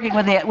are you working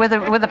with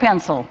the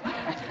pencil?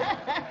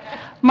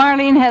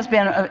 Marlene has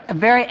been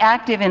very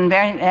active in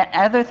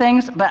other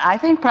things, but I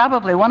think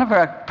probably one of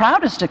her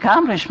proudest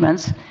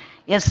accomplishments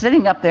is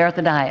sitting up there at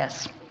the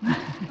dais.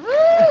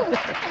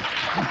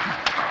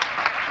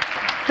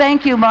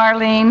 Thank you,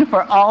 Marlene,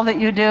 for all that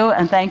you do,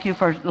 and thank you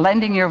for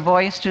lending your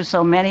voice to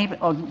so many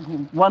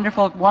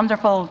wonderful,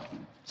 wonderful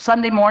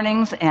Sunday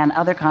mornings and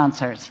other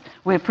concerts.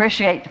 We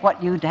appreciate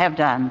what you have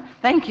done.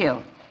 Thank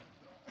you.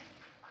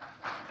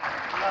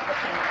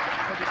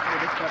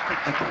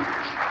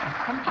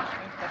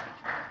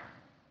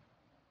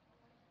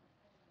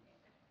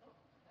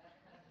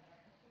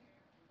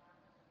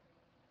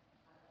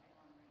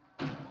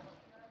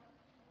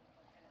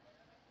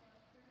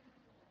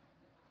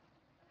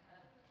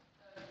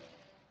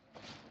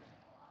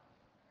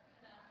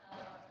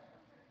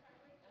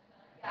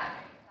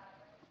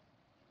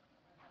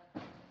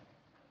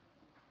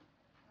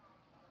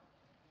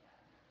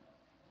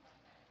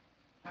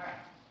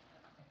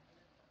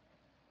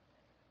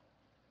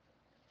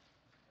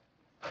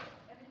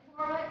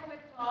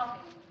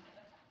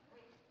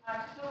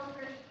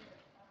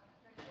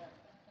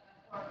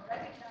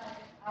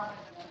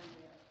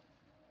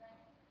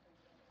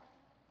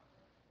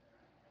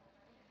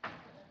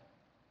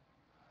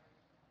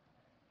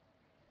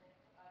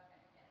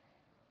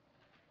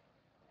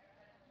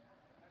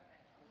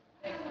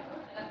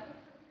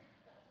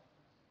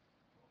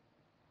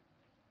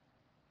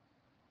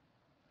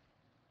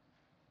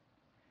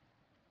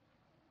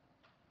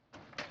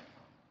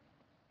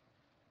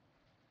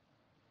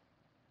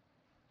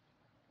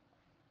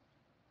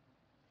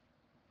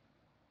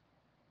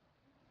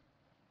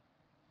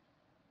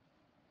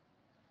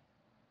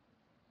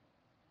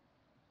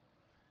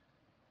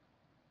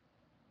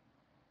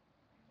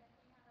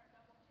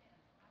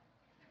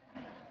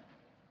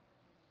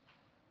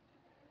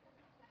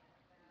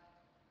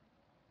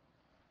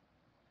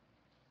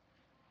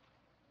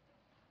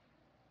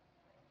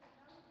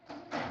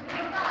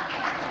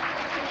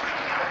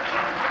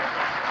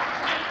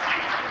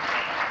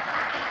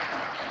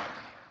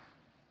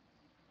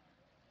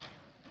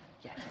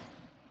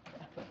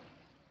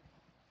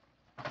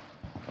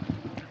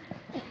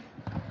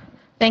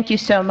 Thank you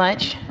so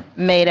much,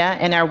 Maida,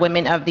 and our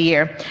Women of the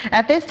Year.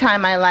 At this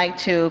time, I'd like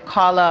to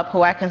call up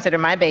who I consider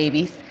my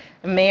babies,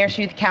 Mayor's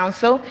Youth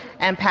Council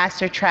and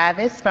Pastor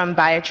Travis from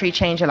Buy a Tree,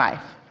 Change a Life.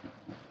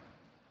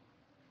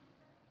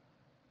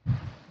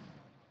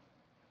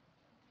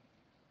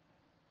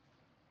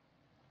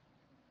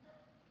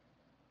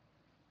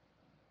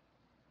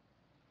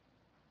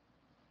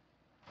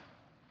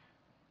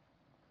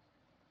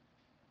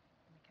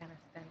 Kind of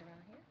stand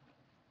around here.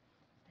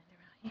 Stand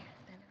around here.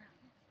 Stand around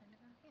here. Stand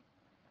around here.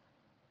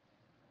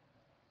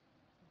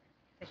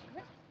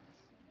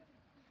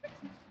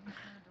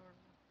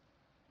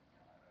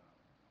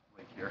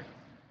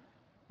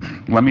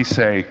 Let me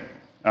say,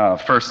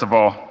 first of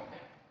all,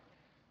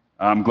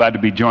 I'm glad to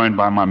be joined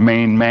by my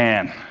main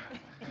man,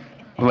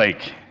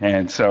 Blake.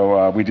 And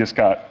so we just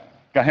got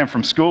him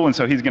from school, and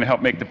so he's going to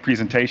help make the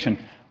presentation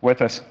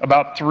with us.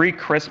 About 3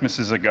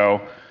 Christmases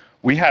ago,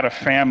 we had a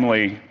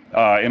family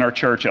in our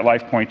church at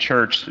Life Point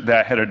Church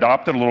that had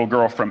adopted a little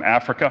girl from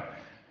Africa.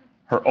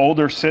 Her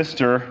older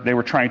sister, they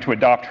were trying to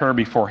adopt her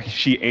before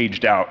she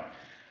aged out.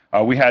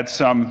 We had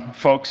some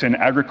folks in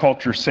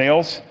agriculture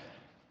sales.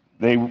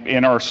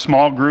 In our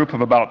small group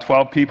of about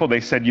 12 people, they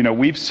said, you know,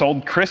 we've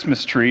sold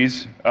Christmas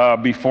trees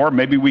before.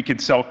 Maybe we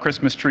could sell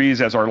Christmas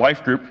trees as our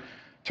life group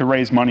to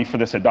raise money for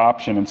this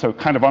adoption. And so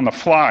kind of on the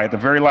fly, at the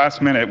very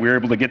last minute, we were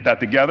able to get that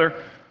together.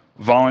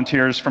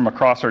 Volunteers from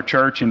across our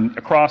church and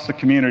across the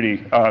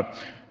community,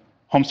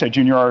 Homestead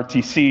Junior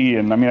ROTC,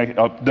 and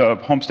the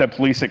Homestead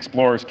Police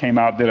Explorers came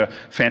out, did a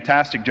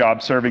fantastic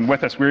job serving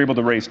with us. We were able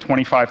to raise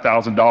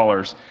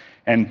 $25,000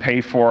 and pay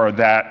for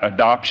that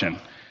adoption.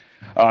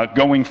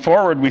 Going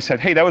forward, we said,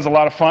 hey, that was a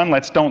lot of fun.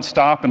 Let's don't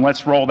stop and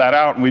let's roll that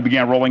out. And we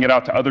began rolling it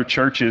out to other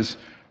churches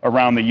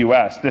around the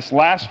U.S. This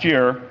last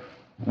year,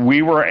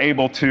 we were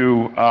able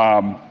to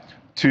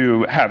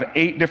have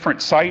 8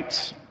 different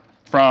sites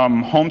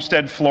from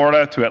Homestead,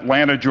 Florida to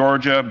Atlanta,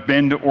 Georgia,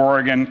 Bend,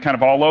 Oregon, kind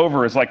of all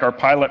over is like our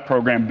pilot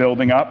program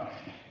building up.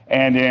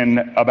 And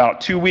in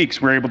about 2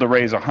 weeks, we were able to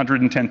raise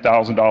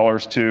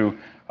 $110,000 to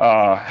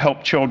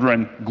help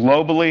children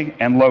globally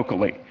and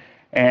locally.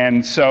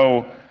 And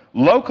so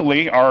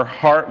locally,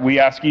 we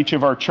ask each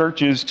of our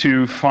churches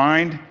to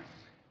find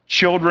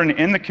children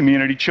in the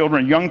community,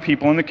 young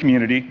people in the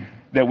community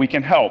that we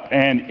can help.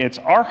 And it's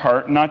our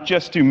heart not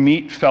just to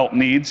meet felt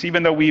needs,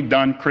 even though we've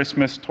done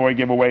Christmas toy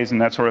giveaways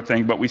and that sort of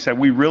thing, but we said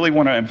we really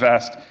want to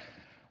invest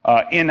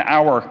in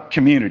our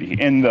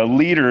community, in the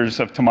leaders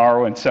of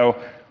tomorrow. And so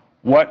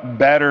what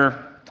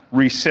better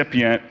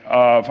recipient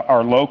of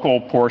our local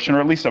portion, or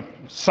at least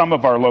some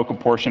of our local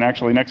portion,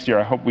 actually next year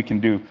I hope we can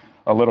do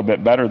a little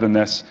bit better than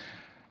this,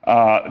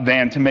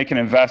 than to make an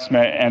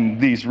investment in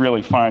these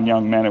really fine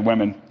young men and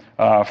women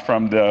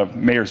from the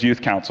Mayor's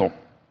Youth Council.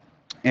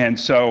 And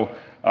so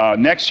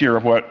next year,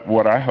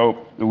 what I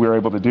hope that we're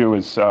able to do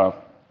is,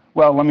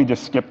 well, let me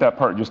just skip that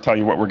part and just tell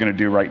you what we're going to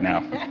do right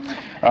now.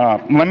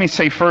 Let me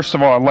say, first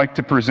of all, I'd like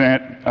to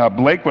present,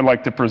 Blake would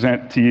like to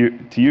present to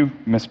you,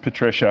 Miss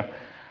Patricia,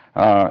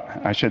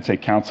 I should say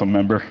council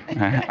member.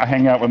 I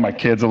hang out with my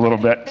kids a little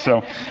bit.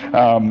 So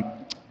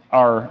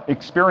our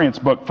experience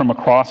book from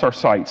across our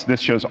sites. This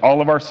shows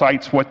all of our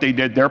sites, what they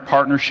did, their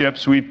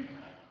partnerships. We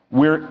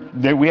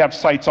have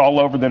sites all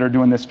over that are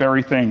doing this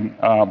very thing,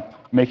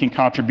 making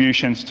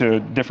contributions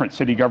to different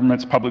city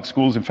governments, public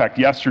schools. In fact,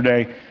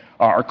 yesterday,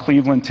 our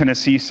Cleveland,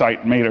 Tennessee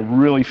site made a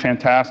really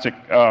fantastic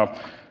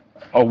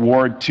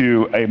award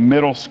to a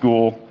middle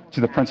school,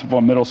 to the principal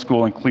of middle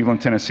school in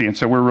Cleveland, Tennessee. And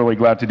so we're really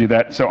glad to do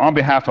that. So on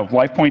behalf of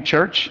Life Point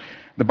Church,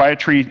 the Buy a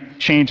Tree,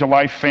 Change a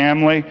Life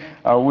family,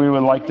 we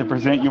would like to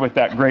present you with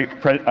that great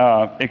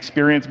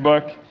experience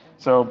book.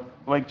 So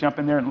Blake, jump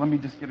in there and let me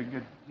just get a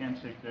good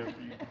handshake there for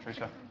you,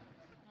 Patricia.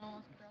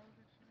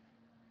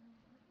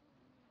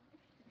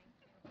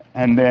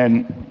 And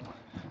then,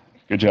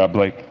 good job,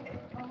 Blake.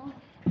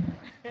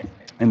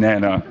 And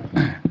then,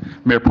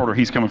 Mayor Porter,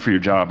 he's coming for your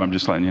job, I'm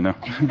just letting you know.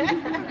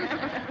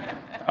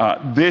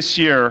 This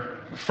year,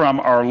 from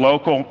our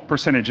local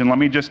percentage, and let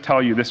me just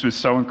tell you, this was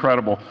so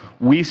incredible.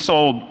 We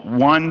sold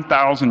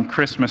 1,000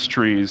 Christmas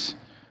trees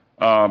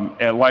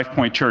at Life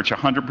Point Church,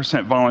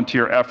 100%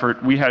 volunteer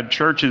effort. We had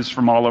churches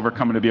from all over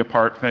coming to be a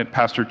part.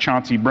 Pastor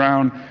Chauncey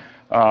Brown,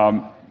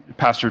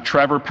 Pastor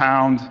Trevor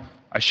Pound.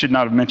 I should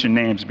not have mentioned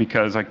names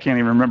because I can't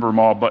even remember them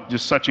all, but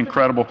just such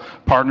incredible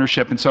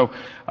partnership. And so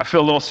I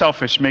feel a little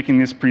selfish making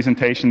this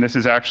presentation. This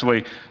is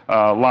actually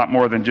a lot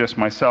more than just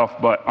myself,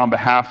 but on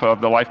behalf of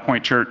the Life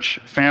Point Church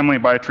family,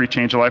 Buy a Tree,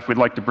 Change a Life, we'd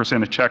like to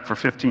present a check for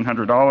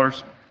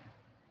 $1,500.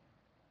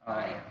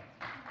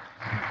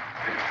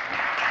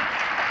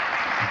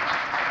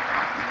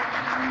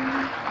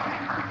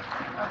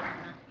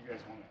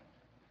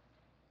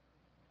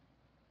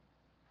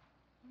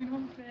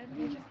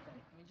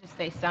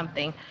 Say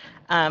something.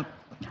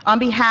 On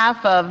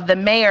behalf of the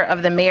mayor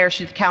of the Mayor's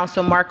Youth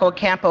Council, Marco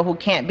Campo, who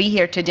can't be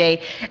here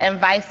today, and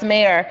vice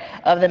mayor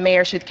of the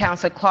Mayor's Youth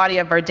Council,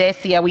 Claudia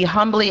Verdesia, we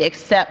humbly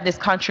accept this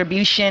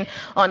contribution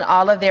on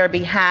all of their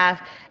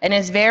behalf. And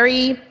it's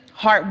very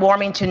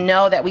heartwarming to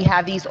know that we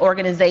have these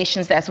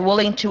organizations that's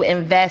willing to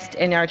invest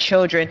in our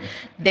children.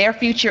 Their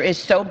future is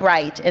so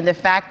bright, and the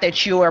fact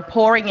that you are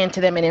pouring into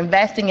them and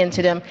investing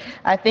into them,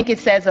 I think it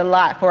says a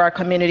lot for our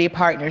community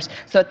partners.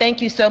 So thank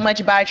you so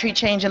much, Buy a Tree,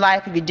 Change a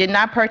Life. If you did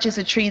not purchase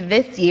a tree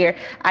this year,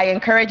 I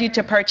encourage you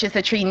to purchase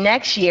a tree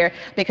next year,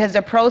 because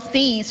the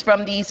proceeds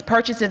from these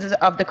purchases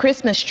of the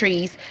Christmas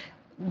trees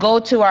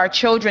go to our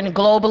children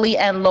globally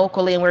and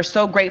locally, and we're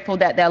so grateful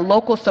that that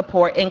local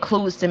support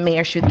includes the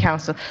Mayor's Youth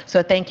Council.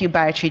 So thank you,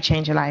 Buy a Tree,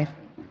 Change a Life.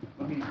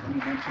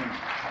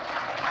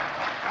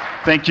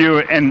 Thank you.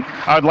 And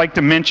I'd like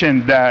to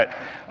mention that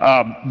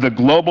the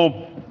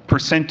global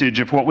percentage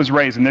of what was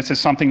raised, and this is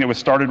something that was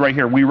started right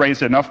here, we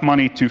raised enough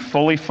money to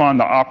fully fund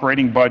the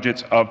operating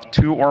budgets of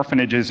 2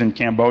 orphanages in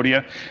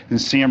Cambodia, in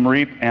Siem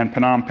Reap and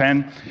Phnom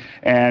Penh.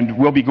 And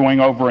we'll be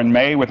going over in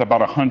May with about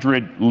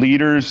 100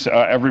 leaders,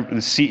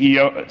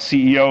 the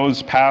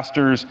CEOs,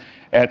 pastors,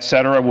 et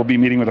cetera. We'll be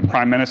meeting with the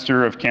Prime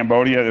Minister of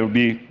Cambodia. It will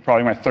be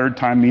probably my 3rd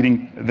time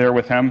meeting there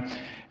with him.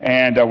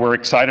 And we're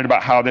excited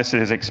about how this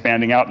is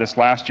expanding out. This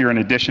last year, in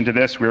addition to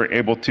this, we were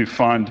able to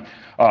fund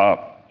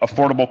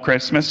Affordable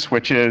Christmas,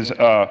 which is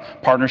a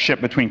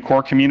partnership between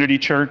Core Community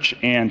Church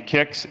and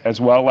KICS,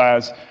 as well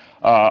as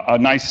a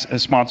nice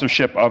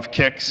sponsorship of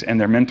KICS and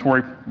their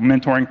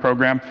mentoring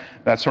program,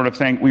 that sort of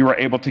thing. We were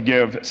able to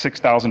give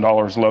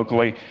 $6,000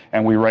 locally,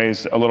 and we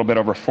raised a little bit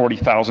over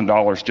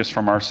 $40,000 just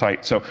from our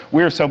site. So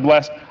we are so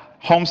blessed.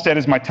 Homestead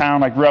is my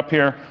town. I grew up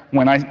here.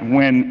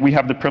 When we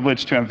have the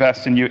privilege to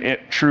invest in you,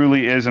 it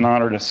truly is an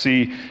honor to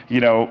see,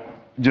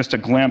 just a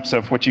glimpse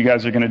of what you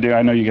guys are going to do.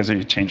 I know you guys are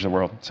going to change the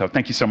world. So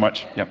thank you so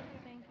much. Yep.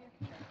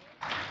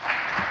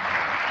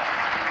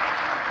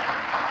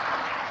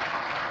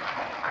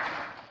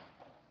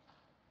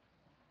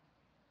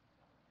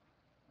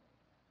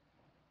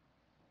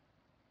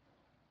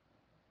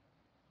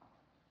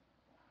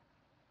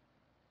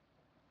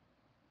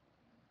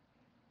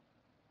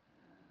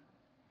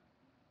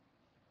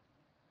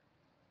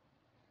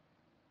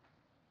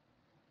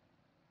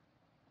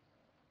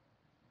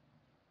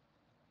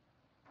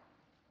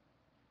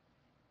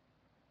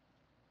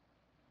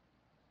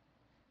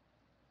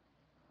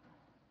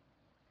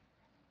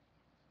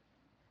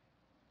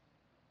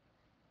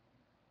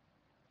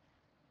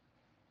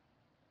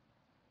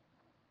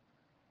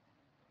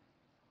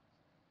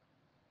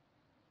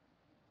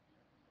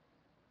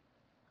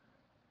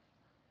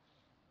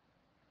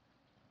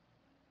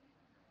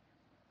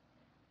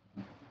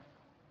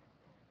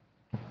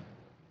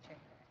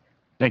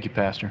 Thank you,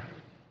 Pastor.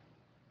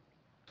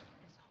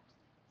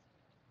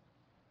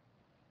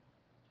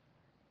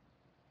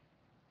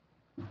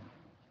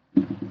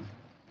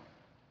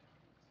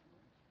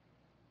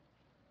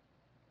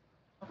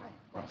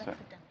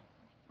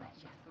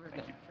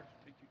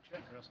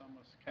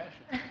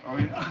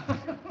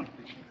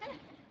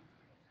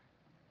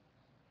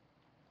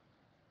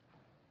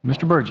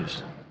 Mr.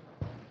 Burgess.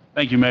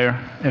 Thank you, Mayor.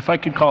 If I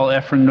could call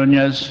Efren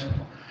Nunez,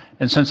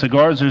 and since the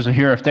Garzers are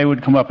here, if they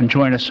would come up and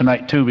join us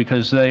tonight too,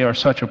 because they are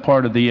such a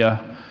part of the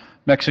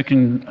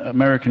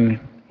Mexican-American,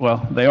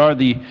 well, they are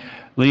the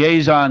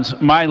liaisons,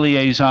 my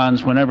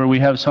liaisons, whenever we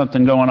have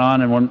something going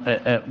on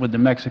and with the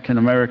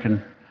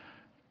Mexican-American.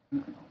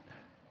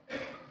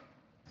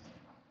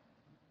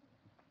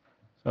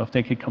 So if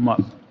they could come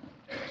up.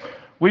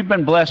 We've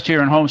been blessed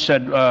here in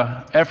Homestead.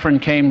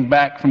 Efren came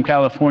back from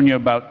California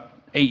about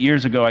 8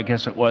 years ago, I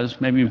guess it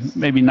was,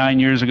 maybe 9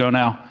 years ago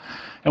now.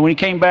 And when he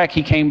came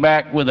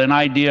back with an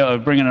idea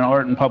of bringing an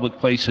art in public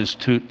places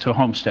to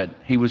Homestead.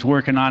 He was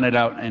working on it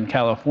out in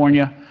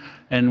California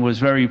and was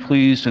very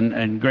pleased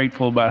and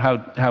grateful about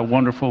how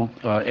wonderful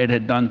it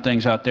had done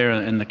things out there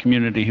in the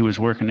community he was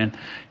working in.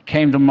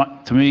 Came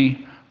to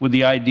me with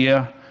the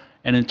idea,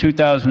 and in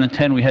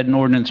 2010 we had an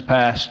ordinance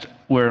passed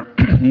where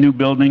new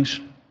buildings,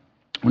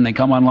 when they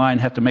come online,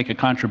 have to make a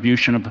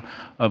contribution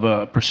of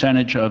a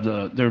percentage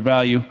of their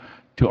value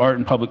to art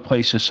in public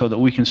places so that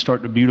we can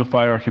start to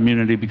beautify our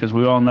community, because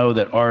we all know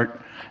that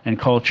art and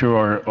culture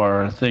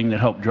are a thing that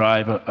help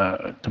drive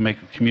to make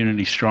a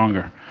community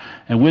stronger.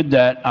 And with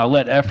that, I'll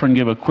let Efren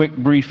give a quick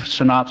brief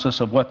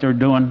synopsis of what they're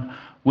doing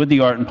with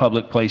the art in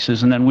public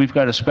places, and then we've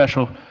got a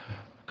special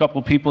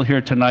couple people here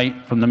tonight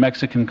from the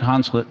Mexican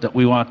consulate that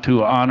we want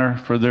to honor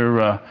for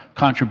their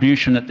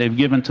contribution that they've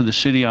given to the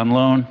city on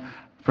loan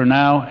for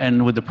now,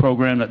 and with the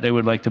program that they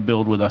would like to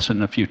build with us in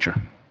the future.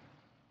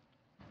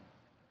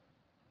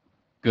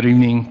 Good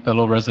evening,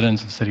 fellow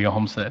residents of the City of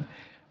Homestead.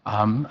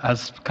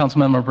 As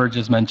Councilmember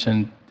Burgess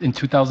mentioned, in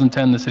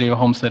 2010, the City of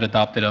Homestead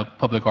adopted a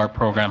public art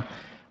program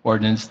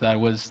ordinance that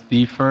was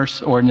the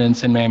first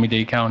ordinance in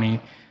Miami-Dade County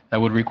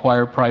that would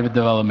require private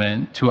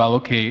development to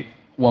allocate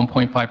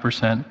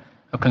 1.5%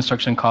 of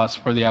construction costs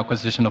for the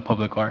acquisition of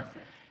public art.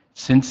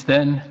 Since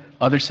then,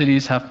 other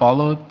cities have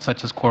followed,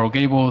 such as Coral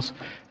Gables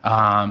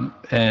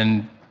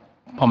and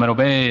Palmetto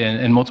Bay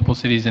and multiple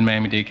cities in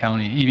Miami-Dade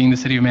County. Even the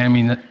City of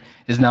Miami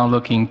is now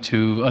looking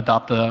to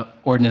adopt an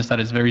ordinance that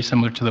is very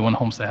similar to the one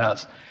Homestead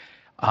has.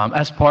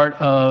 As part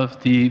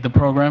of the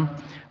program,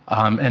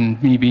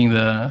 and me being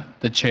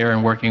the chair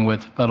and working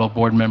with fellow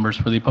board members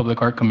for the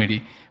Public Art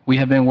Committee, we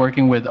have been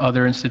working with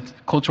other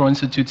cultural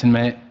institutes in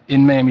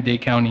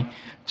Miami-Dade County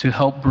to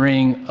help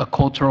bring a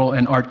cultural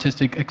and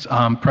artistic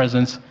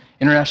presence,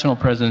 international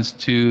presence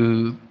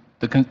to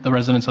the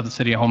residents of the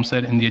city of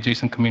Homestead and the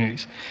adjacent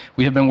communities.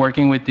 We have been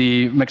working with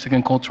the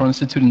Mexican Cultural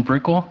Institute in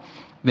Brickell.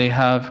 They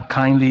have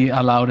kindly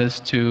allowed us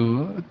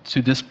to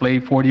display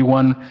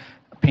 41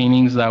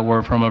 paintings that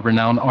were from a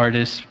renowned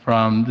artist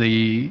from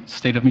the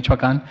state of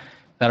Michoacan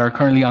that are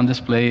currently on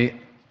display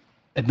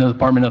at the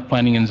Department of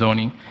Planning and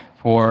Zoning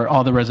for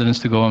all the residents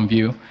to go and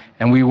view.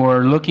 And we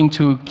were looking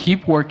to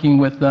keep working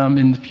with them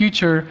in the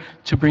future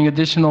to bring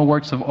additional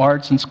works of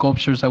arts and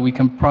sculptures that we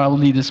can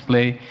proudly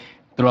display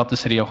throughout the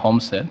city of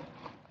Homestead.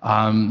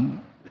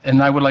 And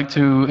I would like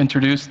to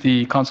introduce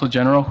the Consul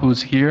General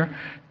who's here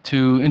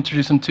to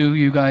introduce him to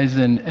you guys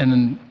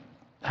and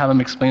have him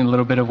explain a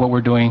little bit of what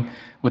we're doing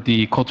with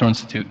the Cultural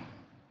Institute.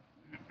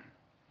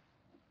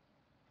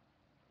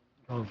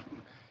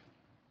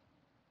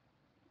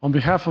 On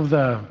behalf of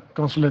the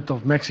Consulate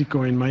of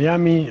Mexico in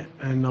Miami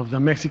and of the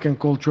Mexican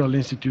Cultural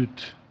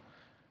Institute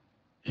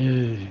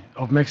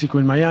of Mexico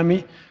in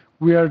Miami,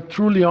 we are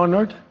truly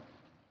honored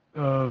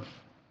of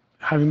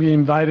having been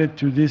invited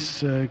to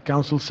this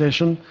council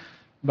session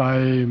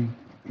by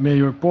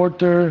Mayor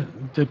Porter,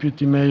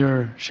 Deputy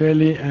Mayor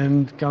Shelley,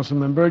 and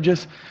Councilman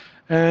Burgess.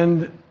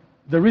 And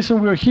the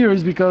reason we're here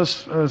is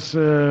because, as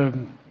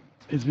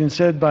it's been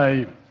said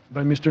by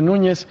Mr.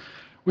 Nunez,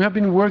 we have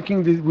been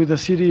working with the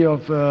city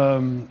of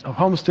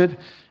Homestead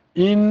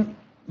in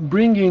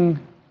bringing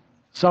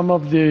some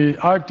of the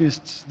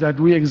artists that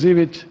we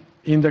exhibit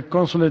in the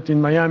consulate in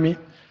Miami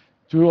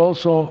to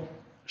also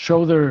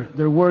show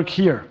their work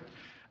here.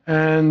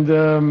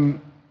 And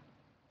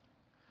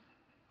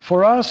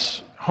for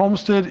us,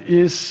 Homestead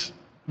is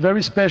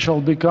very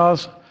special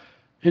because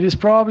it is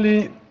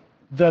probably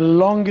the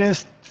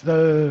longest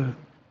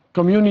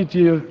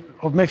community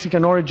of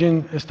Mexican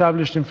origin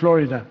established in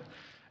Florida.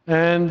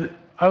 And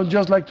I would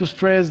just like to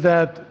stress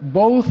that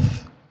both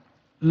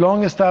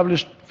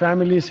long-established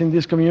families in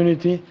this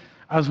community,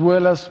 as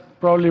well as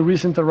probably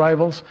recent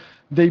arrivals,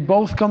 they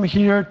both come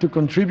here to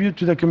contribute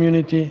to the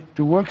community,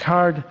 to work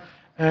hard,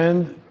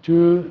 and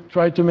to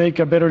try to make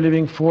a better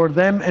living for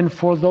them and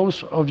for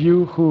those of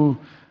you who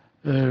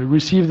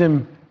receive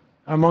them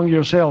among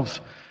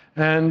yourselves.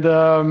 And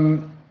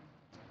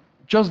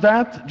just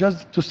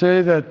to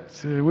say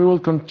that we will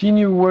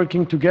continue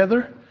working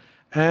together.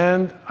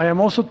 And I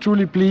am also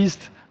truly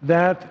pleased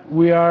that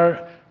we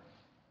are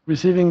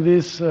receiving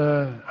this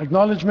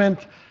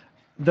acknowledgement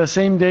the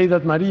same day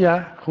that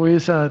Maria, who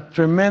is a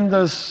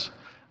tremendous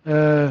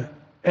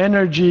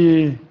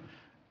energy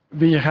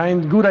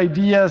behind good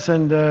ideas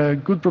and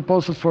good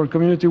proposals for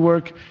community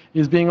work,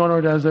 is being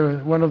honored as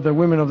one of the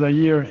Women of the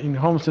Year in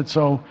Homestead.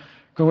 So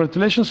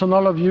congratulations on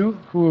all of you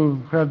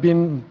who have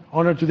been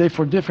honored today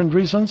for different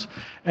reasons,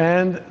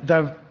 and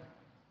the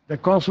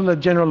Consulate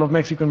General of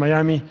Mexico in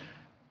Miami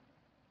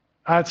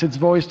adds its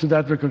voice to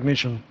that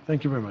recognition.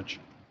 Thank you very much.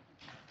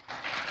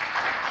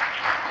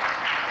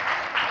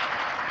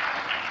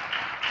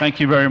 Thank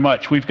you very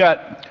much. We've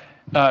got,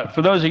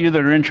 for those of you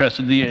that are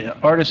interested, the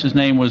artist's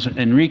name was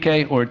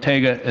Enrique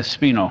Ortega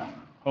Espino.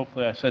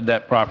 Hopefully I said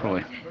that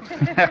properly.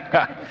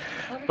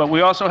 But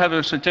we also have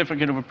a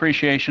certificate of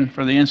appreciation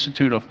for the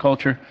Institute of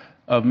Culture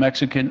of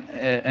Mexican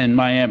in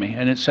Miami.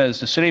 And it says,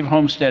 the City of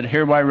Homestead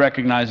hereby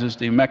recognizes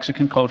the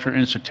Mexican Culture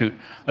Institute,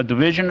 a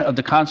division of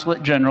the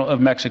Consulate General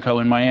of Mexico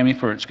in Miami,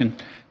 for its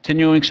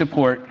continuing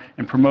support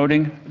in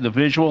promoting the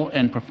visual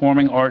and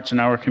performing arts in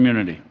our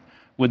community.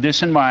 With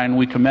this in mind,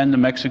 we commend the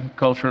Mexican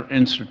Culture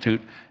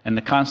Institute and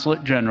the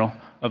Consulate General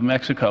of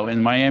Mexico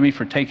in Miami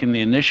for taking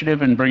the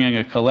initiative in bringing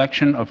a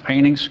collection of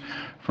paintings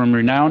from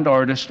renowned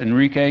artist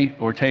Enrique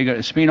Ortega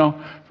Espino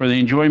for the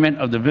enjoyment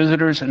of the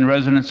visitors and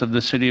residents of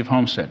the City of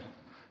Homestead.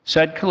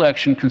 Said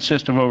collection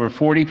consists of over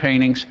 40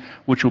 paintings,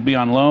 which will be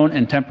on loan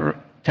and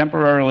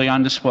temporarily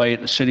on display at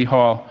the City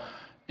Hall.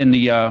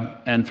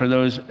 And for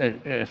those,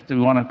 if they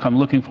want to come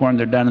looking for them,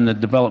 they're down in the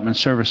Development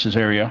Services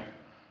area,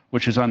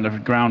 which is on the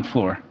ground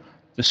floor.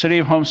 The City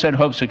of Homestead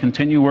hopes to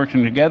continue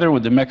working together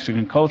with the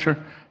Mexican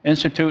Culture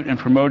Institute in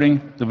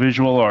promoting the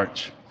visual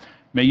arts.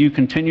 May you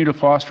continue to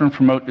foster and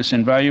promote this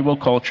invaluable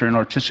culture and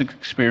artistic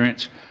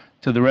experience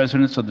to the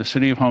residents of the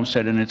City of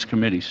Homestead and its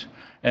committees.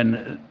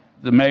 And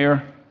the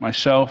mayor,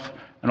 myself,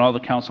 and all the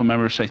council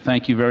members say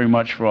thank you very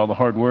much for all the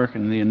hard work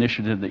and the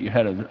initiative that you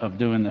had of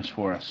doing this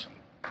for us.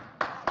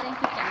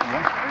 Thank you,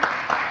 Councilor.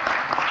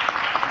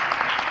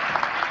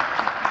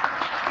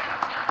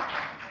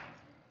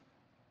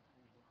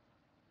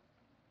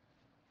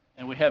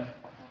 And we have,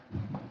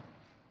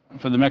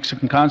 for the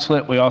Mexican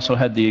consulate, we also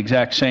had the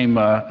exact same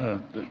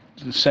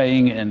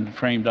saying and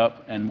framed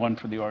up, and one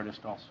for the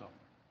artist also.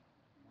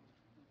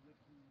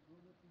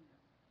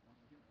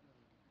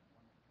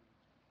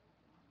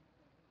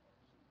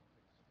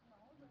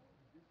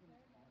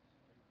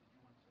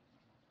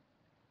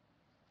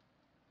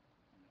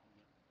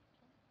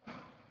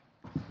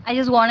 I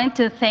just wanted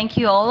to thank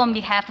you all on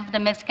behalf of the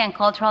Mexican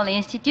Cultural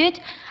Institute.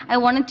 I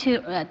wanted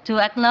to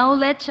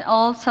acknowledge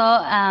also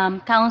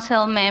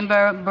Council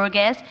Member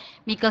Burgess,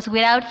 because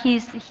without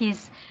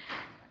his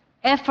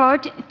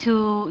effort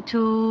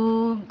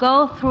to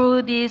go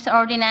through this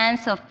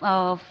ordinance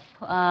of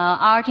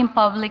art in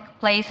public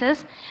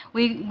places,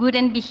 we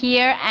wouldn't be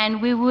here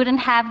and we wouldn't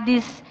have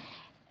this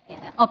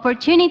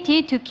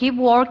opportunity to keep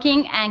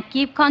working and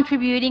keep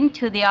contributing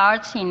to the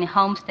arts in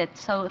Homestead.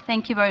 So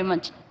thank you very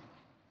much.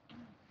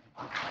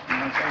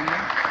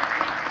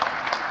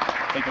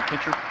 Take a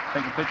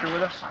picture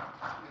with us?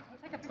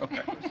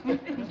 Okay.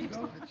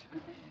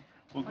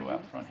 We'll go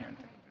out front here and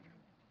take a picture.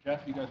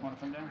 Jeff, you guys want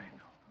to come down?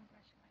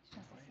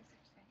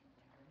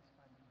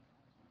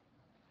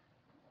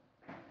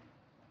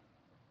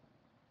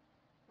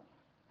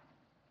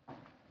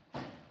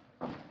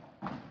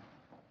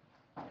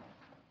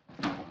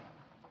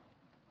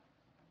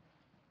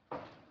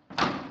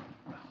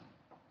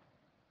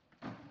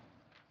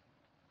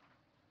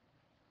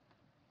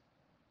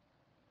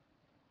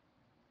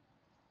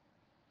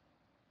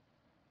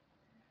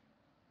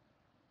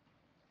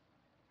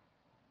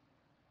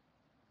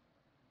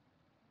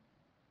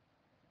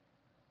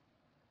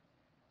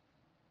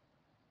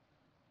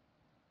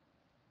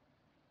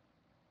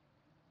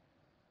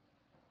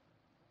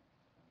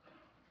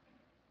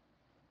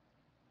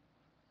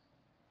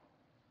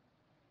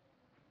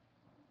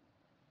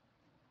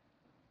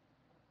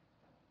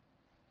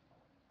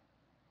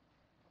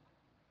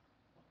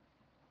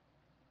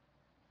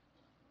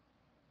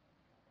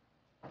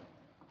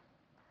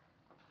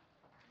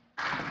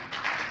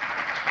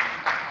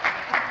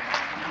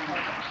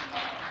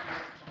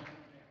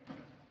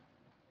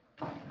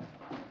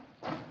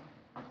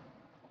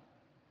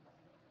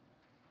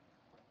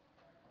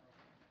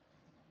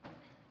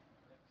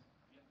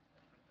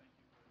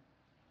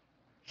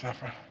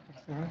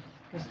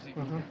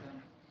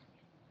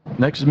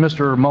 Next is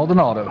Mr.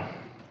 Maldonado.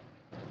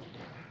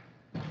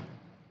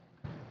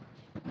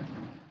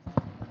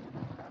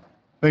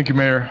 Thank you,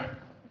 Mayor.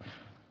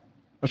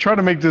 I'll try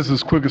to make this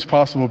as quick as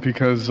possible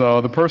because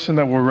the person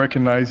that we're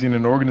recognizing,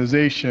 an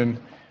organization,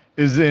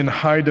 is in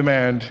high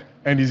demand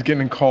and he's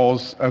getting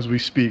calls as we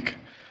speak.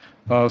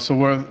 So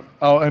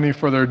without any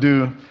further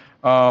ado,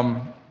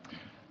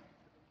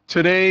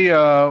 today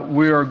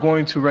we are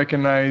going to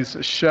recognize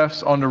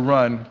Chefs on the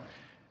Run.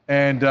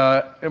 And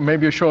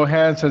maybe a show of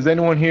hands, has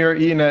anyone here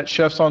eaten at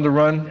Chefs on the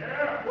Run?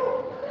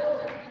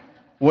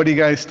 What do you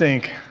guys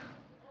think?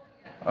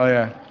 Oh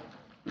yeah,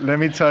 let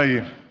me tell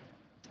you.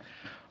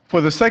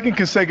 For the second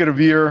consecutive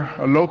year,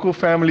 a local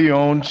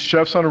family-owned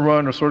Chefs on the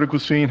Run assorted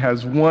cuisine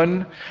has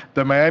won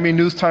the Miami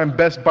News Time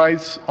Best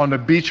Bites on the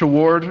Beach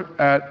Award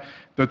at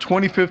the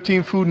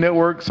 2015 Food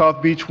Network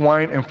South Beach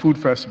Wine and Food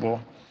Festival.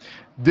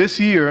 This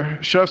year,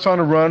 Chefs on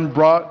the Run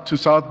brought to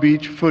South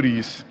Beach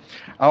foodies.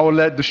 I will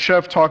let the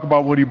chef talk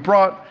about what he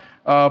brought,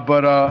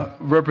 but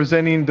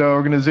representing the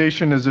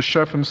organization is the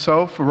chef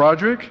himself,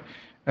 Roderick.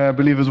 I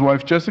believe his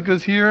wife Jessica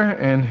is here,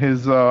 and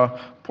his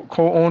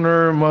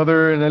co-owner,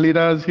 mother,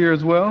 Nelita is here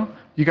as well.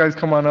 You guys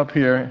come on up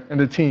here, and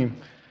the team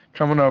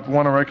coming up.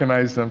 Want to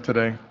recognize them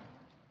today.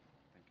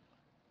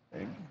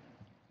 Hey,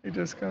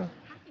 Jessica.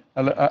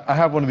 I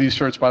have one of these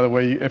shirts, by the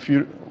way. If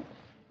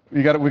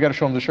we got to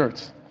show them the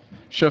shirts.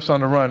 Chefs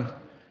on the Run.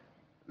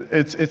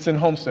 It's in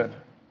Homestead.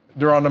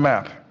 They're on the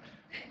map.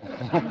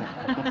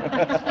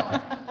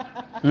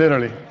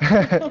 Literally.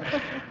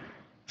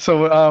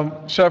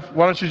 So, Chef,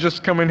 why don't you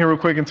just come in here real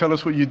quick and tell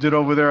us what you did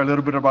over there, a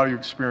little bit about your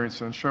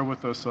experience, and share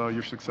with us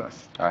your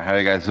success. All right, how are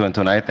you guys doing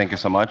tonight? Thank you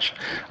so much.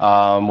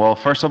 Well,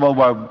 first of all,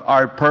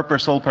 our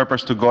sole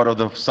purpose to go to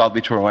the South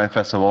Beach Wine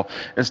Festival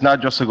is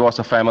not just to go as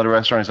a family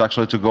restaurant, it's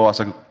actually to go as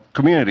a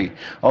community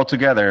all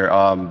together.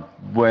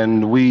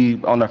 When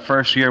on the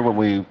first year when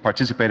we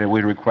participated,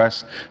 we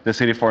request the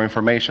city for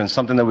information,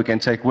 something that we can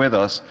take with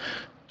us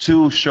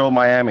to show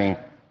Miami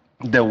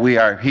that we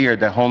are here,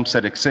 that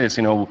Homestead exists.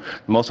 You know,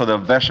 most of the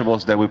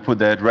vegetables that we put,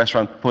 that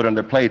restaurant put on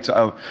their plates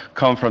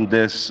come from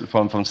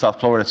South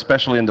Florida,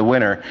 especially in the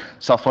winter.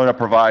 South Florida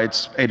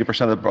provides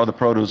 80% of the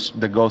produce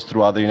that goes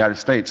throughout the United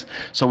States.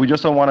 So we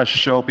just don't want to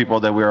show people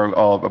that we are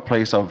a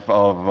place of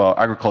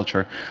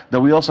agriculture,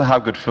 that we also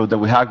have good food, that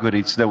we have good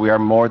eats, that we are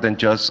more than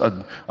just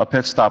a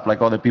pit stop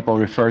like other people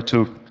refer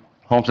to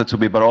Homestead to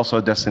be, but also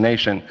a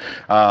destination.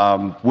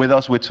 With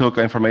us, we took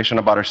information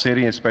about our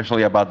city,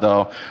 especially about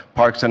the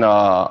parks and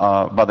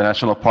about the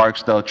national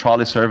parks, the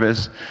trolley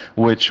service,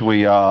 which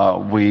we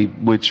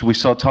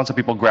saw tons of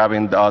people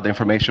grabbing the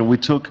information. We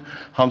took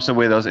Homestead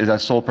with us. Our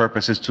sole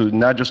purpose is to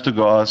not just to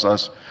go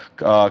us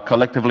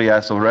collectively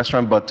as a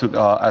restaurant, but to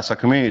as a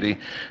community.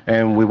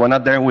 And we went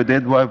out there and we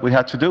did what we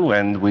had to do,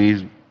 and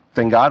we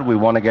thank God we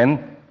won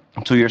again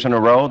 2 years in a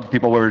row.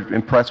 People were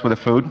impressed with the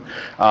food.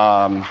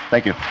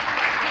 Thank you.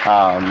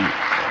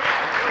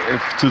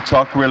 if to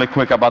talk really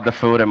quick about the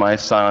food, it might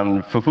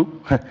sound foo-foo,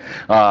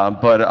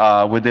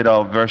 but we did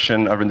a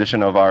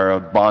rendition of our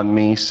banh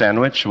mi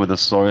sandwich with a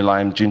soy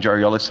lime ginger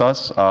aioli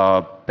sauce,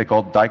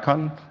 pickled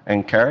daikon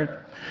and carrot.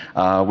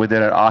 We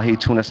did an ahi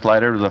tuna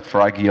slider with a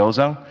fried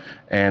gyoza,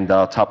 and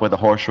topped with a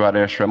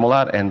horseradish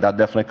remoulade, and that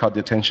definitely caught the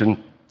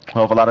attention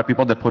of a lot of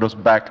people that put us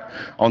back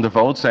on the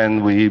votes,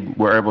 and we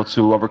were able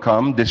to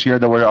overcome. This year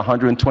there were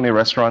 120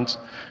 restaurants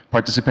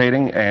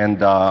participating,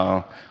 and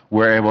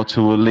we're able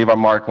to leave our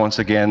mark once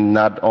again,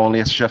 not only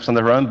as Chefs on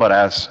the Run, but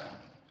as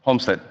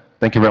Homestead.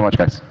 Thank you very much,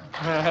 guys.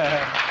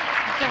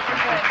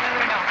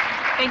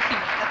 Thank you.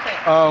 That's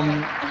it.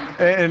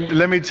 And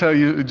let me tell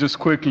you just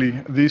quickly,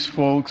 these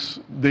folks,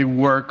 they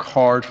work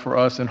hard for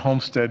us in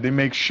Homestead. They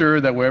make sure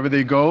that wherever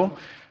they go,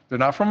 they're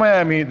not from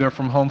Miami, they're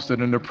from Homestead,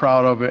 and they're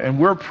proud of it. And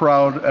we're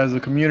proud as a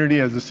community,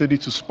 as a city,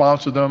 to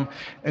sponsor them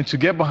and to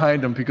get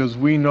behind them, because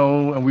we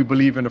know and we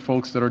believe in the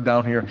folks that are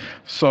down here.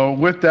 So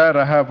with that,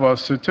 I have a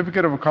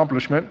certificate of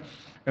accomplishment,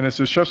 and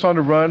it's a Chefs on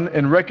the Run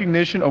in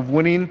recognition of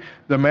winning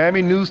the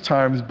Miami News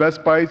Times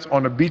Best Bites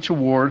on the Beach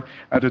Award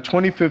at the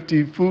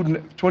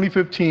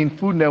 2015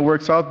 Food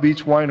Network South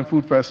Beach Wine and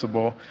Food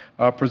Festival,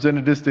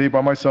 presented this day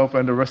by myself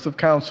and the rest of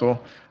council,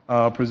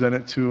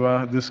 presented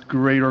to this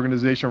great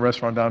organization,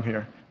 restaurant down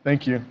here.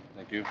 Thank you.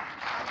 Thank you.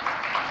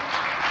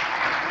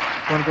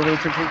 Want to go over and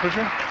take a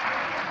picture?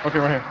 Okay,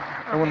 right here.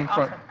 Everyone in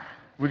front.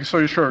 We can show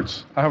your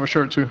shirts. I have a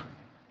shirt too.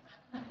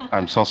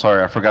 I'm so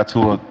sorry. I forgot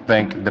to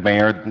thank the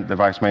mayor, the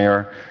vice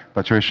mayor,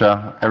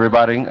 Patricia,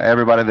 everybody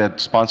that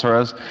sponsor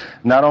us,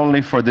 not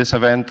only for this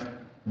event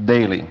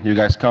daily. You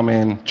guys come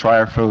in, try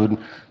our food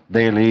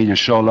daily, you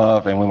show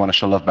love, and we want to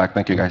show love back.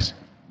 Thank you, guys.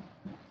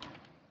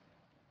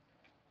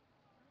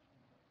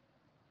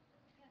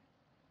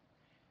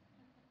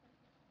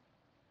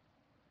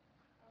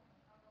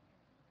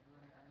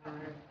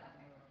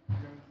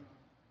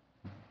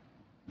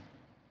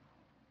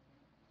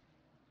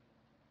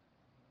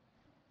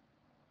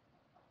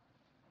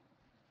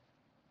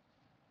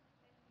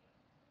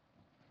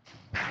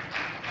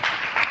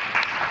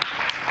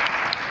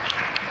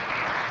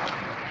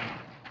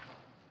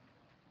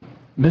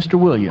 Mr.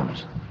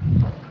 Williams.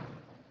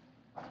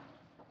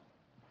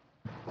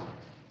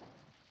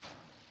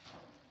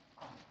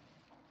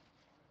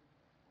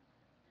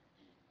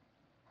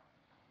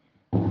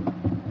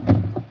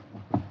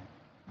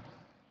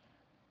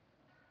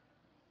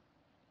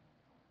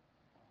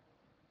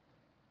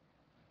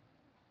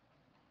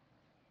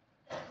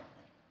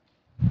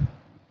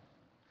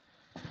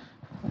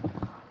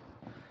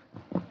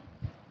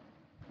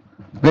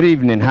 Good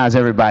evening. How's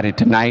everybody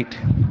tonight?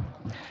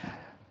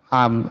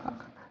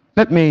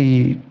 Let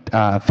me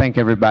thank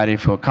everybody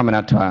for coming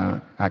out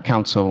to our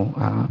council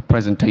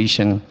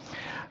presentation.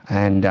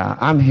 And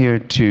I'm here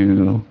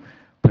to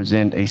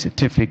present a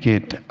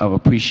certificate of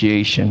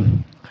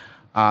appreciation.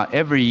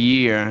 Every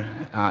year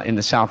in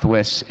the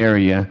Southwest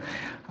area,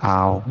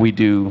 we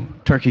do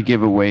turkey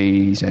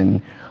giveaways,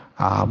 and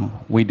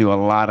we do a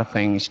lot of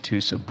things to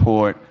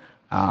support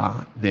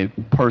the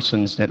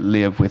persons that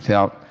live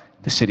without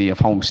the city of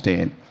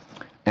Homestead.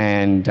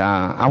 And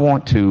I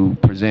want to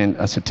present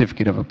a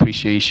certificate of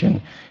appreciation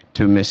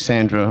to Miss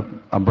Sandra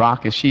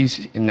Brock. If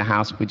she's in the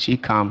house, would she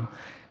come?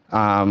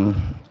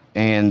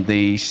 And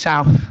the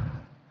South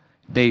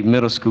Dade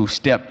Middle School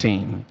STEP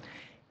team.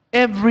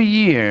 Every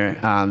year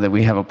that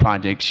we have a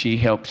project, she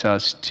helps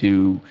us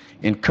to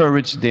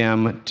encourage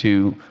them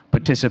to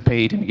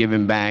participate in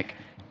giving back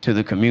to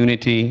the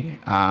community,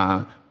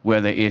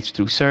 whether it's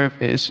through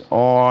service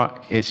or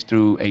it's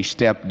through a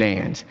step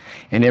dance.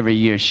 And every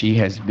year she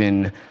has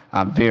been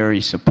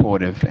very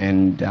supportive,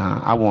 and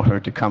I want her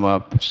to come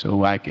up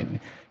so I can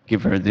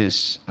give her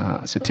this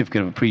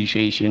certificate of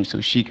appreciation,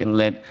 so she can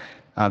let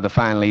the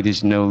fine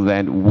ladies know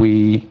that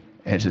we,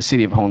 as the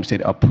city of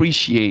Homestead,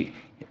 appreciate,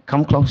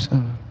 come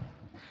closer,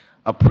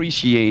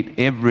 appreciate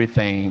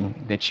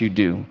everything that you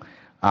do.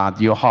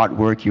 Your hard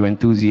work, your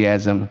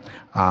enthusiasm,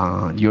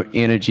 your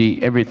energy,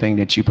 everything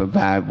that you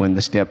provide when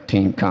the STEP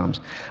team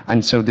comes.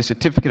 And so the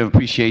certificate of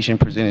appreciation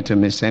presented to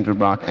Ms. Sandra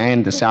Brock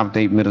and the South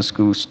Dade Middle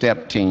School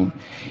STEP team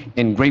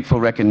in grateful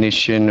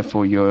recognition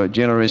for your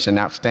generous and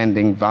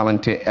outstanding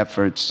volunteer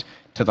efforts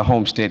to the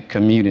Homestead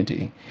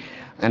community.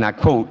 And I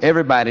quote,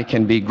 "Everybody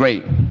can be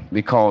great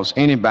because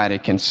anybody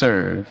can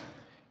serve.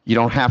 You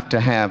don't have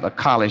to have a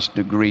college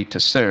degree to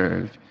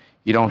serve.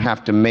 You don't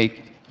have to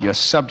make your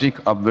subject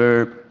or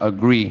verb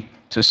agree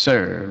to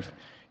serve.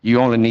 You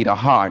only need a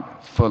heart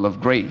full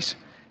of grace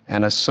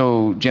and a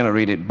soul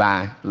generated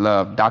by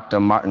love." Dr.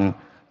 Martin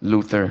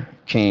Luther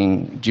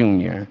King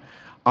Jr.,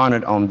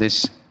 honored on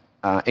this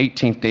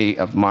 18th day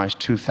of March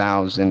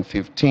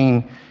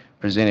 2015,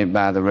 presented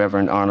by the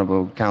Reverend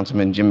Honorable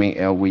Councilman Jimmy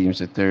L.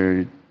 Williams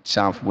III,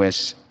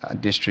 Southwest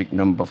District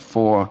Number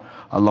 4,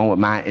 along with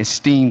my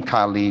esteemed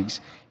colleagues,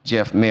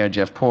 Mayor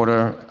Jeff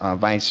Porter,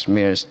 Vice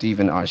Mayor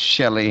Stephen R.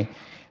 Shelley,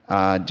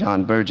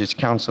 John Burgess,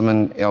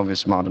 Councilman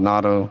Elvis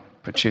Maldonado,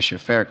 Patricia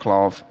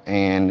Faircloth,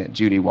 and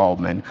Judy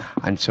Waldman.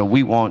 And so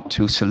we want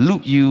to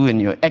salute you and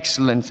your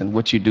excellence and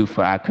what you do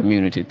for our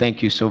community.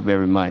 Thank you so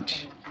very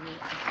much.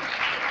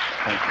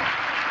 Thank you.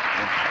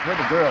 Where'd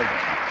the girl go?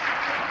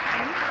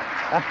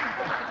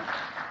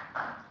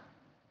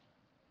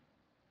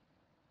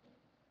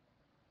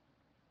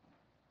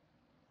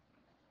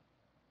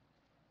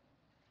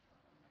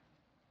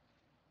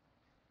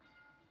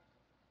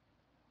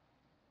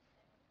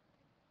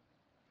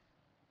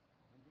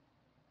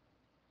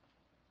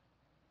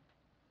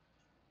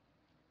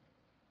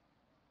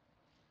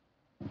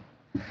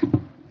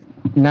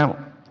 Now,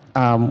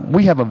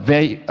 we have a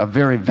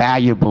very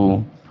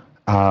valuable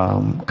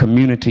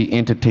community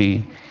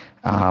entity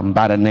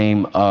by the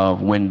name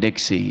of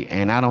Winn-Dixie,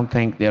 and I don't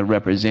think their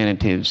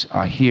representatives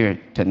are here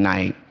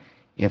tonight.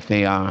 If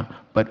they are,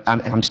 but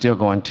I'm still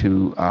going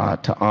to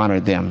honor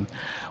them.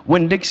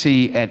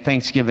 Winn-Dixie at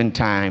Thanksgiving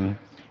time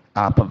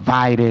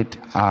provided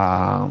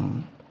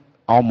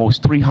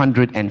almost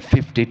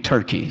 350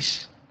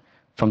 turkeys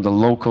from the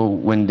local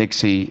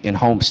Winn-Dixie in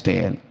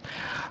Homestead.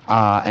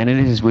 And it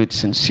is with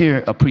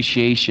sincere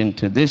appreciation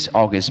to this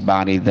august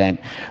body that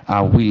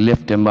we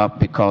lift them up,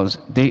 because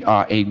they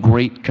are a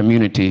great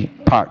community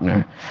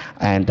partner.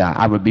 And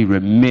I would be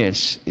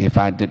remiss if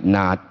I did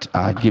not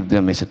give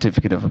them a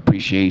certificate of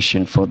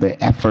appreciation for their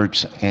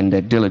efforts and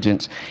their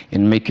diligence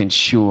in making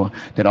sure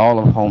that all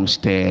of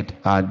Homestead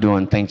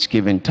during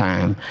Thanksgiving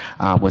time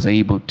was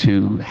able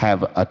to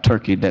have a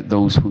turkey that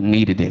those who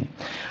needed it.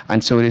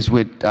 And so it is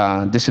with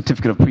this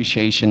certificate of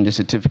appreciation, this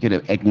certificate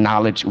of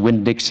acknowledge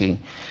Winn-Dixie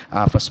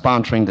for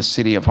sponsoring the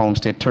City of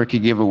Homestead Turkey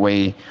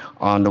Giveaway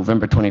on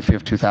November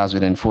 25th,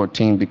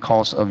 2014.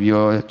 Because of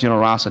your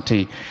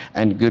generosity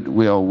and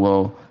goodwill,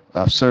 will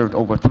served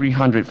over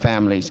 300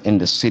 families in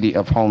the City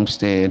of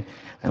Homestead.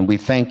 And we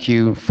thank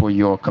you for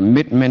your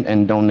commitment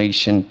and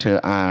donation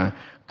to our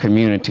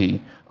community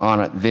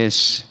on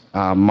this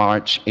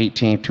March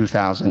 18,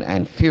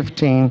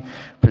 2015,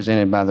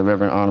 presented by the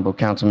Reverend Honorable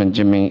Councilman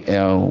Jimmy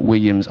L.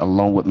 Williams,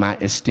 along with my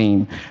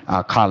esteemed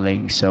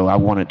colleagues. So I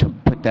wanted to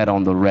put that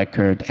on the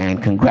record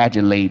and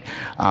congratulate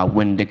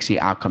Winn-Dixie,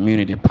 our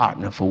community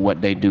partner, for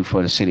what they do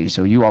for the city.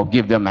 So you all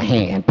give them a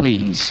hand,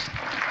 please.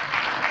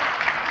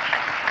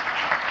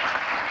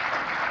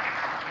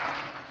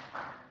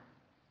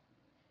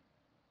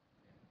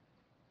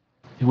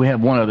 We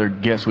have one other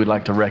guest we'd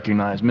like to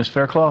recognize. Ms.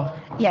 Fairclough?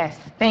 Yes,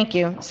 thank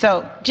you.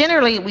 So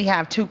generally we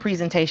have 2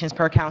 presentations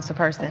per council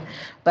person,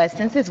 but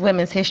since it's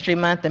Women's History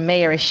Month, the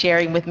mayor is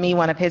sharing with me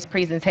one of his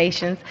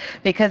presentations,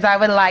 because I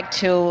would like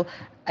to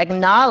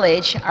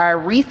acknowledge our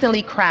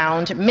recently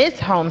crowned Miss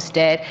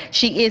Homestead.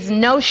 She is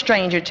no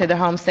stranger to the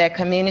Homestead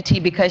community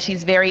because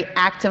she's very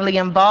actively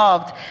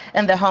involved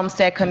in the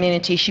Homestead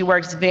community. She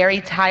works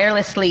very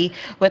tirelessly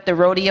with the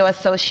Rodeo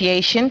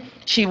Association.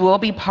 She will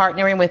be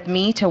partnering with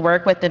me to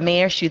work with the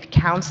Mayor's Youth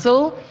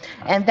Council,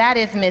 and that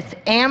is Miss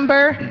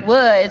Amber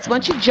Woods.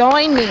 Won't you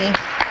join me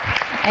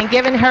in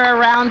giving her a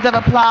round of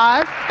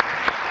applause?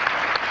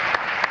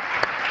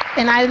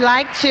 And I'd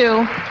like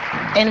to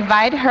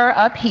invite her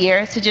up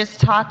here to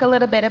just talk a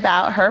little bit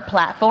about her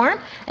platform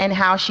and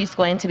how she's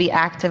going to be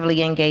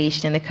actively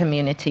engaged in the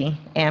community.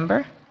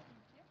 Amber?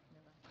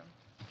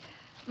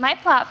 My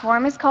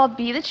platform is called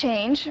Be the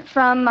Change,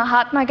 from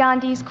Mahatma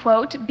Gandhi's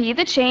quote, "Be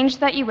the change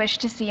that you wish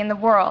to see in the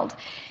world."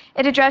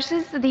 It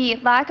addresses the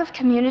lack of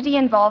community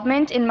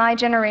involvement in my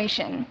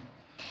generation.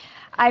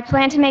 I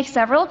plan to make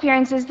several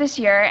appearances this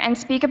year and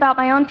speak about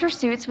my own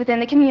pursuits within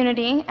the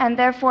community, and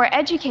therefore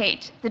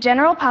educate the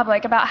general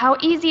public about how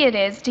easy it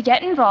is to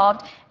get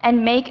involved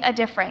and make a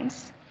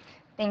difference.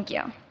 Thank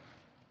you.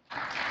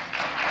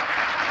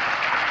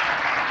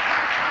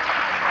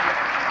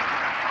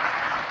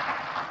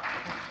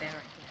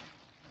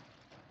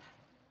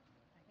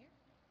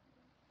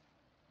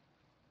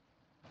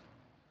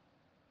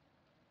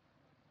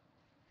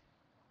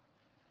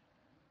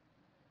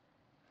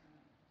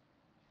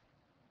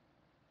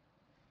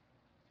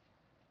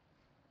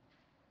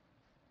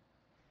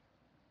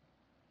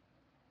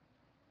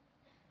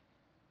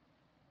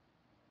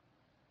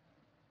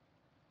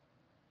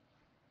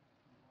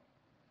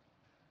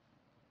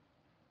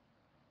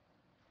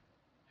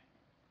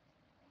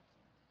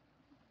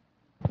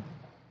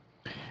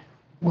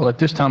 Well, at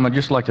this time, I'd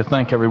just like to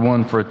thank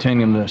everyone for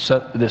attending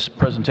this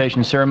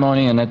presentation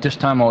ceremony. And at this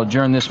time, I'll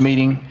adjourn this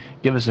meeting.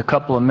 Give us a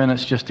couple of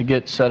minutes just to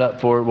get set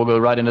up for it. We'll go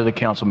right into the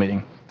council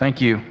meeting.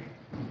 Thank you.